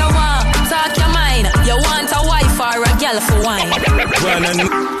 coffee where you want, talk your mind. You want a wife or a girl for wine.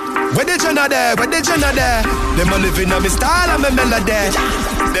 Where the Jenna there? Where the Jenna there? Them a living on me style and me melody.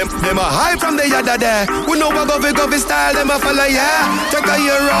 Them a high from the other day. We know what govy style, them a follow, yeah. Take a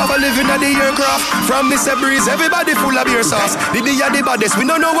year off, a living on the aircraft. From Mr. Breeze, everybody full of beer sauce. The baddest, we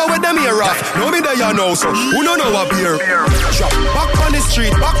don't know what with them here off. No me there you know, so who don't know what beer. Drop back on the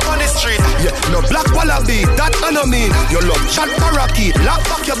street. Yeah, no black wallaby, that I know mean. You love chat parakeet, lock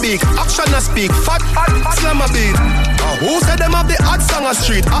back your beak. Action a speak, fat slam a beat. Who said them have the hot song a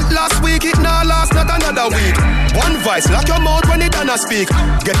street? At last week, it now last, not another week. One voice, lock your mouth when it done a speak.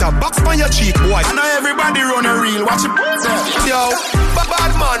 Get a box on your cheek, boy. I know everybody run a reel, watch it. Yo,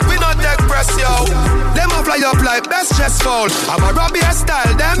 bad man, we not take press, yo. Them a fly up like best chest foul. I'm a Robbie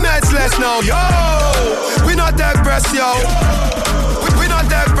style, them heads less now, yo. We not take press, yo. We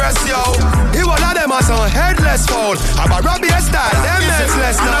not take press, yo. He one of them a some headless foul. I'm a Robbie style, them heads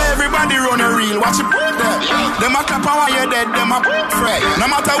less now. I know everybody run a reel, watch it. Them a clap while you're dead, them a fret. No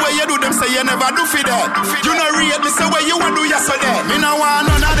matter where you do, them say you never do for that. You know read me, say where you want do yesterday. Me no want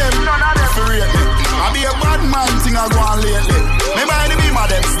none of them for rate me. I be a bad man thing I go on lately. Me by the beam of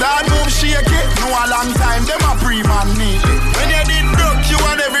them start move shake it. No a long time, them a pre-man neatly. When you did broke, you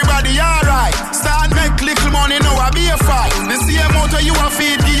and everybody alright. Start make little money, now I be a fight. The same motor you a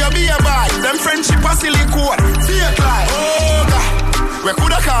feed, give you be a buy. Them friendship a silly code, fake life. Oh God. We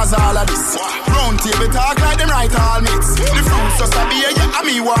coulda cause all of this. Round table talk like them right all mix. The fruits just a beer, yeah, and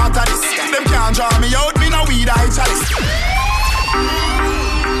me water this. Them can't draw me out, me no weed I chalice.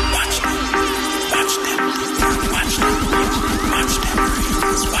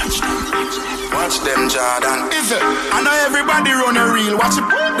 Watch them, Jordan. Is it? I know everybody run a reel. Watch it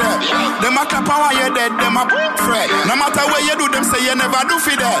there. Them a clap while you're dead. Them a fret. No matter where you do, them say you never do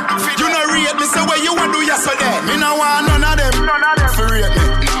for that. You know rate me, say where you want do yesterday. Me no want none of them for rate me.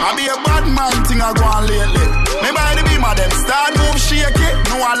 I be a bad man thing I go on lately. Me by the beam of them start move shake it.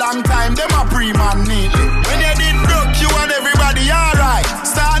 No a long time, them a pre-man neatly. When you did broke, you and everybody alright.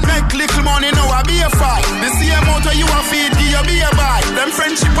 Start make little money, now I be a fight. The same motor you a feed, give you be a buy. Them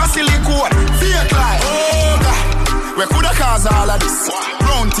friendship a silly code, fake life. Oh God, we coulda cause all of this.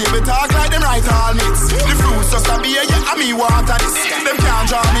 Round table talk like them right all mix. The fruits just a beer, yeah, and me water this. Them can't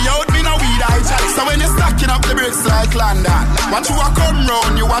draw me out, me no weed I chalice. So when you stacking up the bricks like London, watch you a come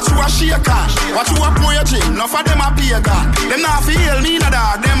round, you watch you a shake on. Watch you a pour your gym, enough of them a pay God. Them not feel me no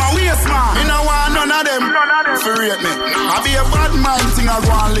dog, them a waste man. Me no want none of them for rate me. I be a bad man thing I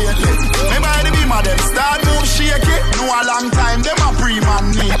go on lately. Me by the beam of them start move shake it. No a long time, them a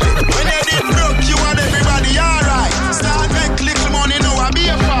pre-man neatly. When they did broke, you and everybody alright. Start make little money, now I be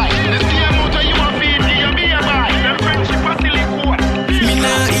a fight. The same motor you a feed, you be a buy. Them friendship a silly code. Me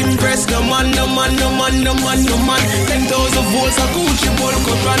nah impress no man. 10,000 volts a Gucci bulk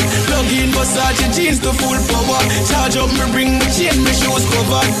up and plug in Versace jeans to full power. Charge up me bring me chain, me shoes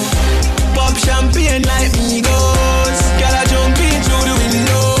covered. Pop champagne like me goes. Girl I jump in through the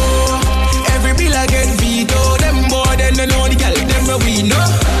window. Every bill I get veto. Them boy then they know the girl them we know.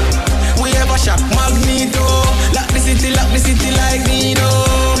 We have a shop Magneto. Lock the city like Nino.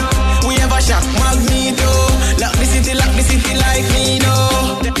 We have a shop Magneto. Lock the city like Nino.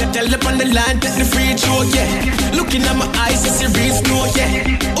 Tell up on the line, take the free throw, yeah. Looking at my eyes, it's a real snow,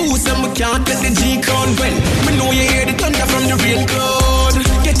 yeah. Ooh, some can't let the G crown when. Me know you hear the thunder from the raincoat.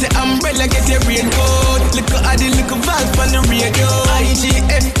 Get the umbrella, get your raincoat. Look at the little vibe on the radio. IG,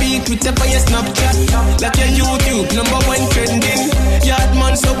 FB, Twitter, for your Snapchat. Like your YouTube, #1 trending.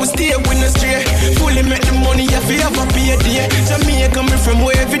 Yardman, so we stay with no stray. Fully make the money, if you ever pay a day. Jamaica coming from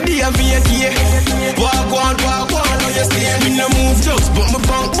where every day I be a day. Walk on, now you stay. Me no move jokes, but my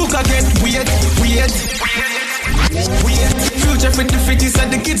bank book I get weird. Future for the fitties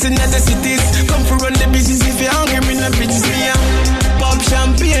and the kids in other cities. Come for run the business if you're hungry, me no bitches me. Pop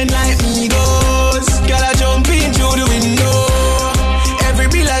champagne like me goes. Girl I jump in through the window. Every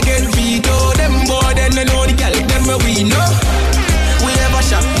bill I get veto. Them boy then they know the girl, them we know. We have a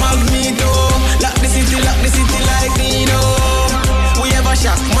shop Magneto. Lock the city like Nino. We have a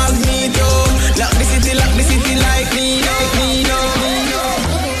shop Magneto. Lock the city like Nino.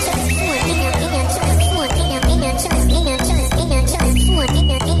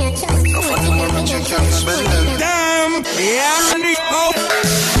 Damn,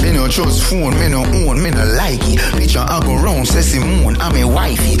 me no trust phone, me no own, me no like it. Picture I go round, say Simone, I'm a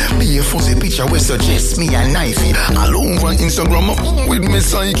wifey. Be a fuzzy picture we suggest me a knifey. All over Instagram up with me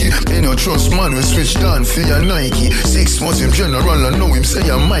psyche. Me no trust man, we switch down for your Nike. 6 months him general, I know him say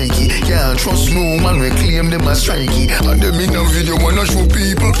I'm Mikey. Can't trust no man, we claim them as strikey. And them in a video wanna show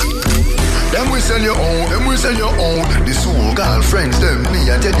people. Them we sell your own, The soul girlfriends, them me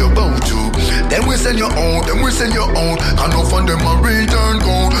I tell you about you. Them we sell your own, Can no fund them a return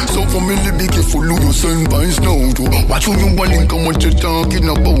gold. So for me, be careful who you send vines now to. Watch who you want link and what you talking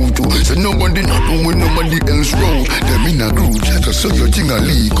about to. Say nobody not doing nobody else wrong. Them in a group chat so your thing a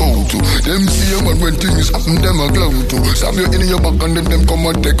leak out to. Them see you when things happen them a glow to. Stab you in your back and then them come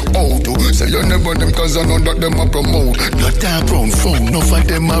and take out to. Say you never them cause I know that them a promote. Your dark brown phone, no for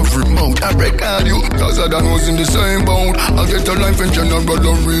them have remote. I record you cause I don't was in the same boat. I get a life in general but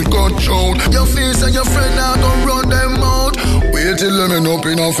don't real cut out. Your face and your friend are gonna run them out. Wait till them end up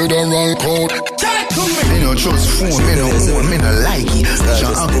in a federal court. Me no trust phone, me no own, me no like it.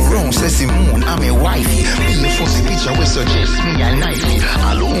 Picture I go round, say Simone, I'm a wifey. Me a fussy picture we suggest me a knifey.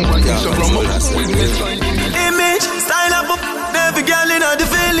 Alone one thing so from up with me image, style up every girl in the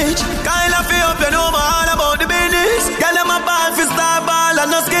village. Kind of feel up, you know all about the business. Girl them a ball for star ball and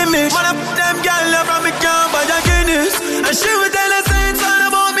no skimmage. One of them girl from me can't buy a Guinness. And she would tell us it's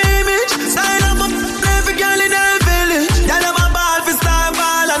all about me image. Style up every girl in the village. Girl them a ball for star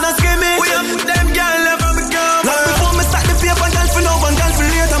ball and no skimmage. We up them girl from me can't buy. Like before me start the paper, girl for now and girl for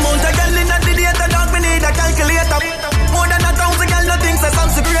later. Amount of girl in the data, dog me need a calculator. More than 1,000 girl, nothing says I'm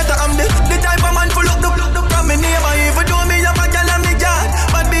secretor. I'm the type of man full up the from me neighbor. Even though me have a girl and me yard,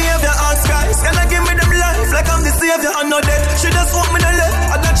 bad behavior ask guys. Can I give me them life like I'm the savior? I'm not dead. She just want me to live.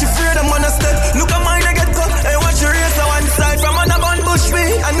 I'm not she afraid I'm on a step. Look at mine I get cut. Hey, watch your race on one side from on a bun bush me.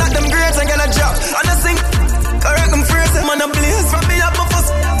 And not them grades I get a job. And I sing correct them phrase. I'm on a blaze from me up my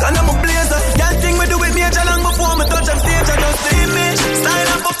first. And I'm a blazer. Y'all think me do it major long before me touch up stage. I just the image.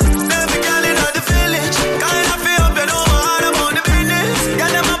 Style up every girl in the village. Kind of feel up, you know all about the business. Girl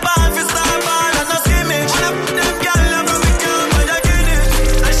them a ball for star ball and no skimmage. One of them girl love from me can't buy a Guinness.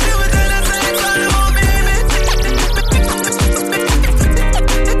 And she would tell us it's all about me image.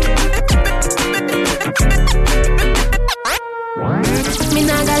 Me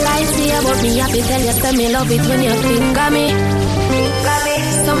nah gonna lie to you, but me happy tell you say me love it when you finger me.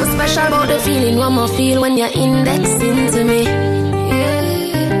 Something special about the feeling one more feel when you're indexing to me.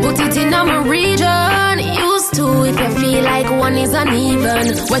 Put it in my region. Used to if you feel like one is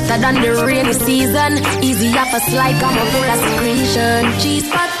uneven. Wetter than the rainy season. Easy up a slide, come up full of secretion. Cheese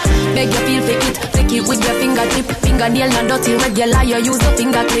pot, beg you feel fake it with your fingertip. Fingernail not dirty, regular, you use a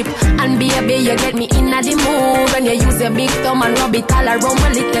finger clip. And baby, you get me in the mood. When you use your big thumb and rub it all around my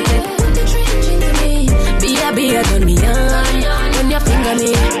little bit. Baby, turn me on. When you finger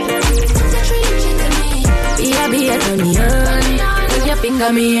me. Baby, turn me on. When you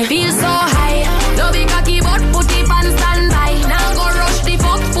finger me. Feel so high. No big cocky but put it on standby. Now go rush the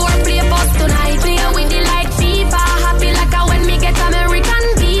fuck for play post tonight. Play with the light FIFA. Happy like a when me get American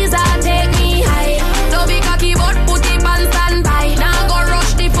visa. Take me high. No big cocky but put it on standby. Now go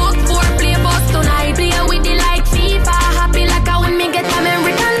rush the fuck for play post tonight. Play with the light FIFA. Happy like a when me get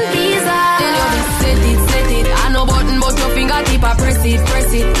American visa. Set it. I no button but your finger tip a press it.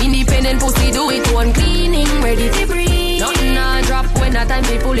 Independent pussy do it one cleaning. Ready to breathe. Nothing I drop when I time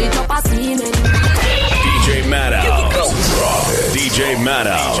they pull it up a ceiling. DJ Maddout. DJ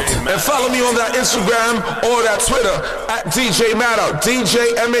Maddout. And follow me on that Instagram or that Twitter at DJ Maddout.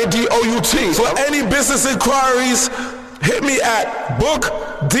 DJ MADOUT. For any business inquiries, hit me at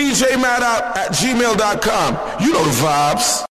bookdjmaddout@gmail.com. You know the vibes.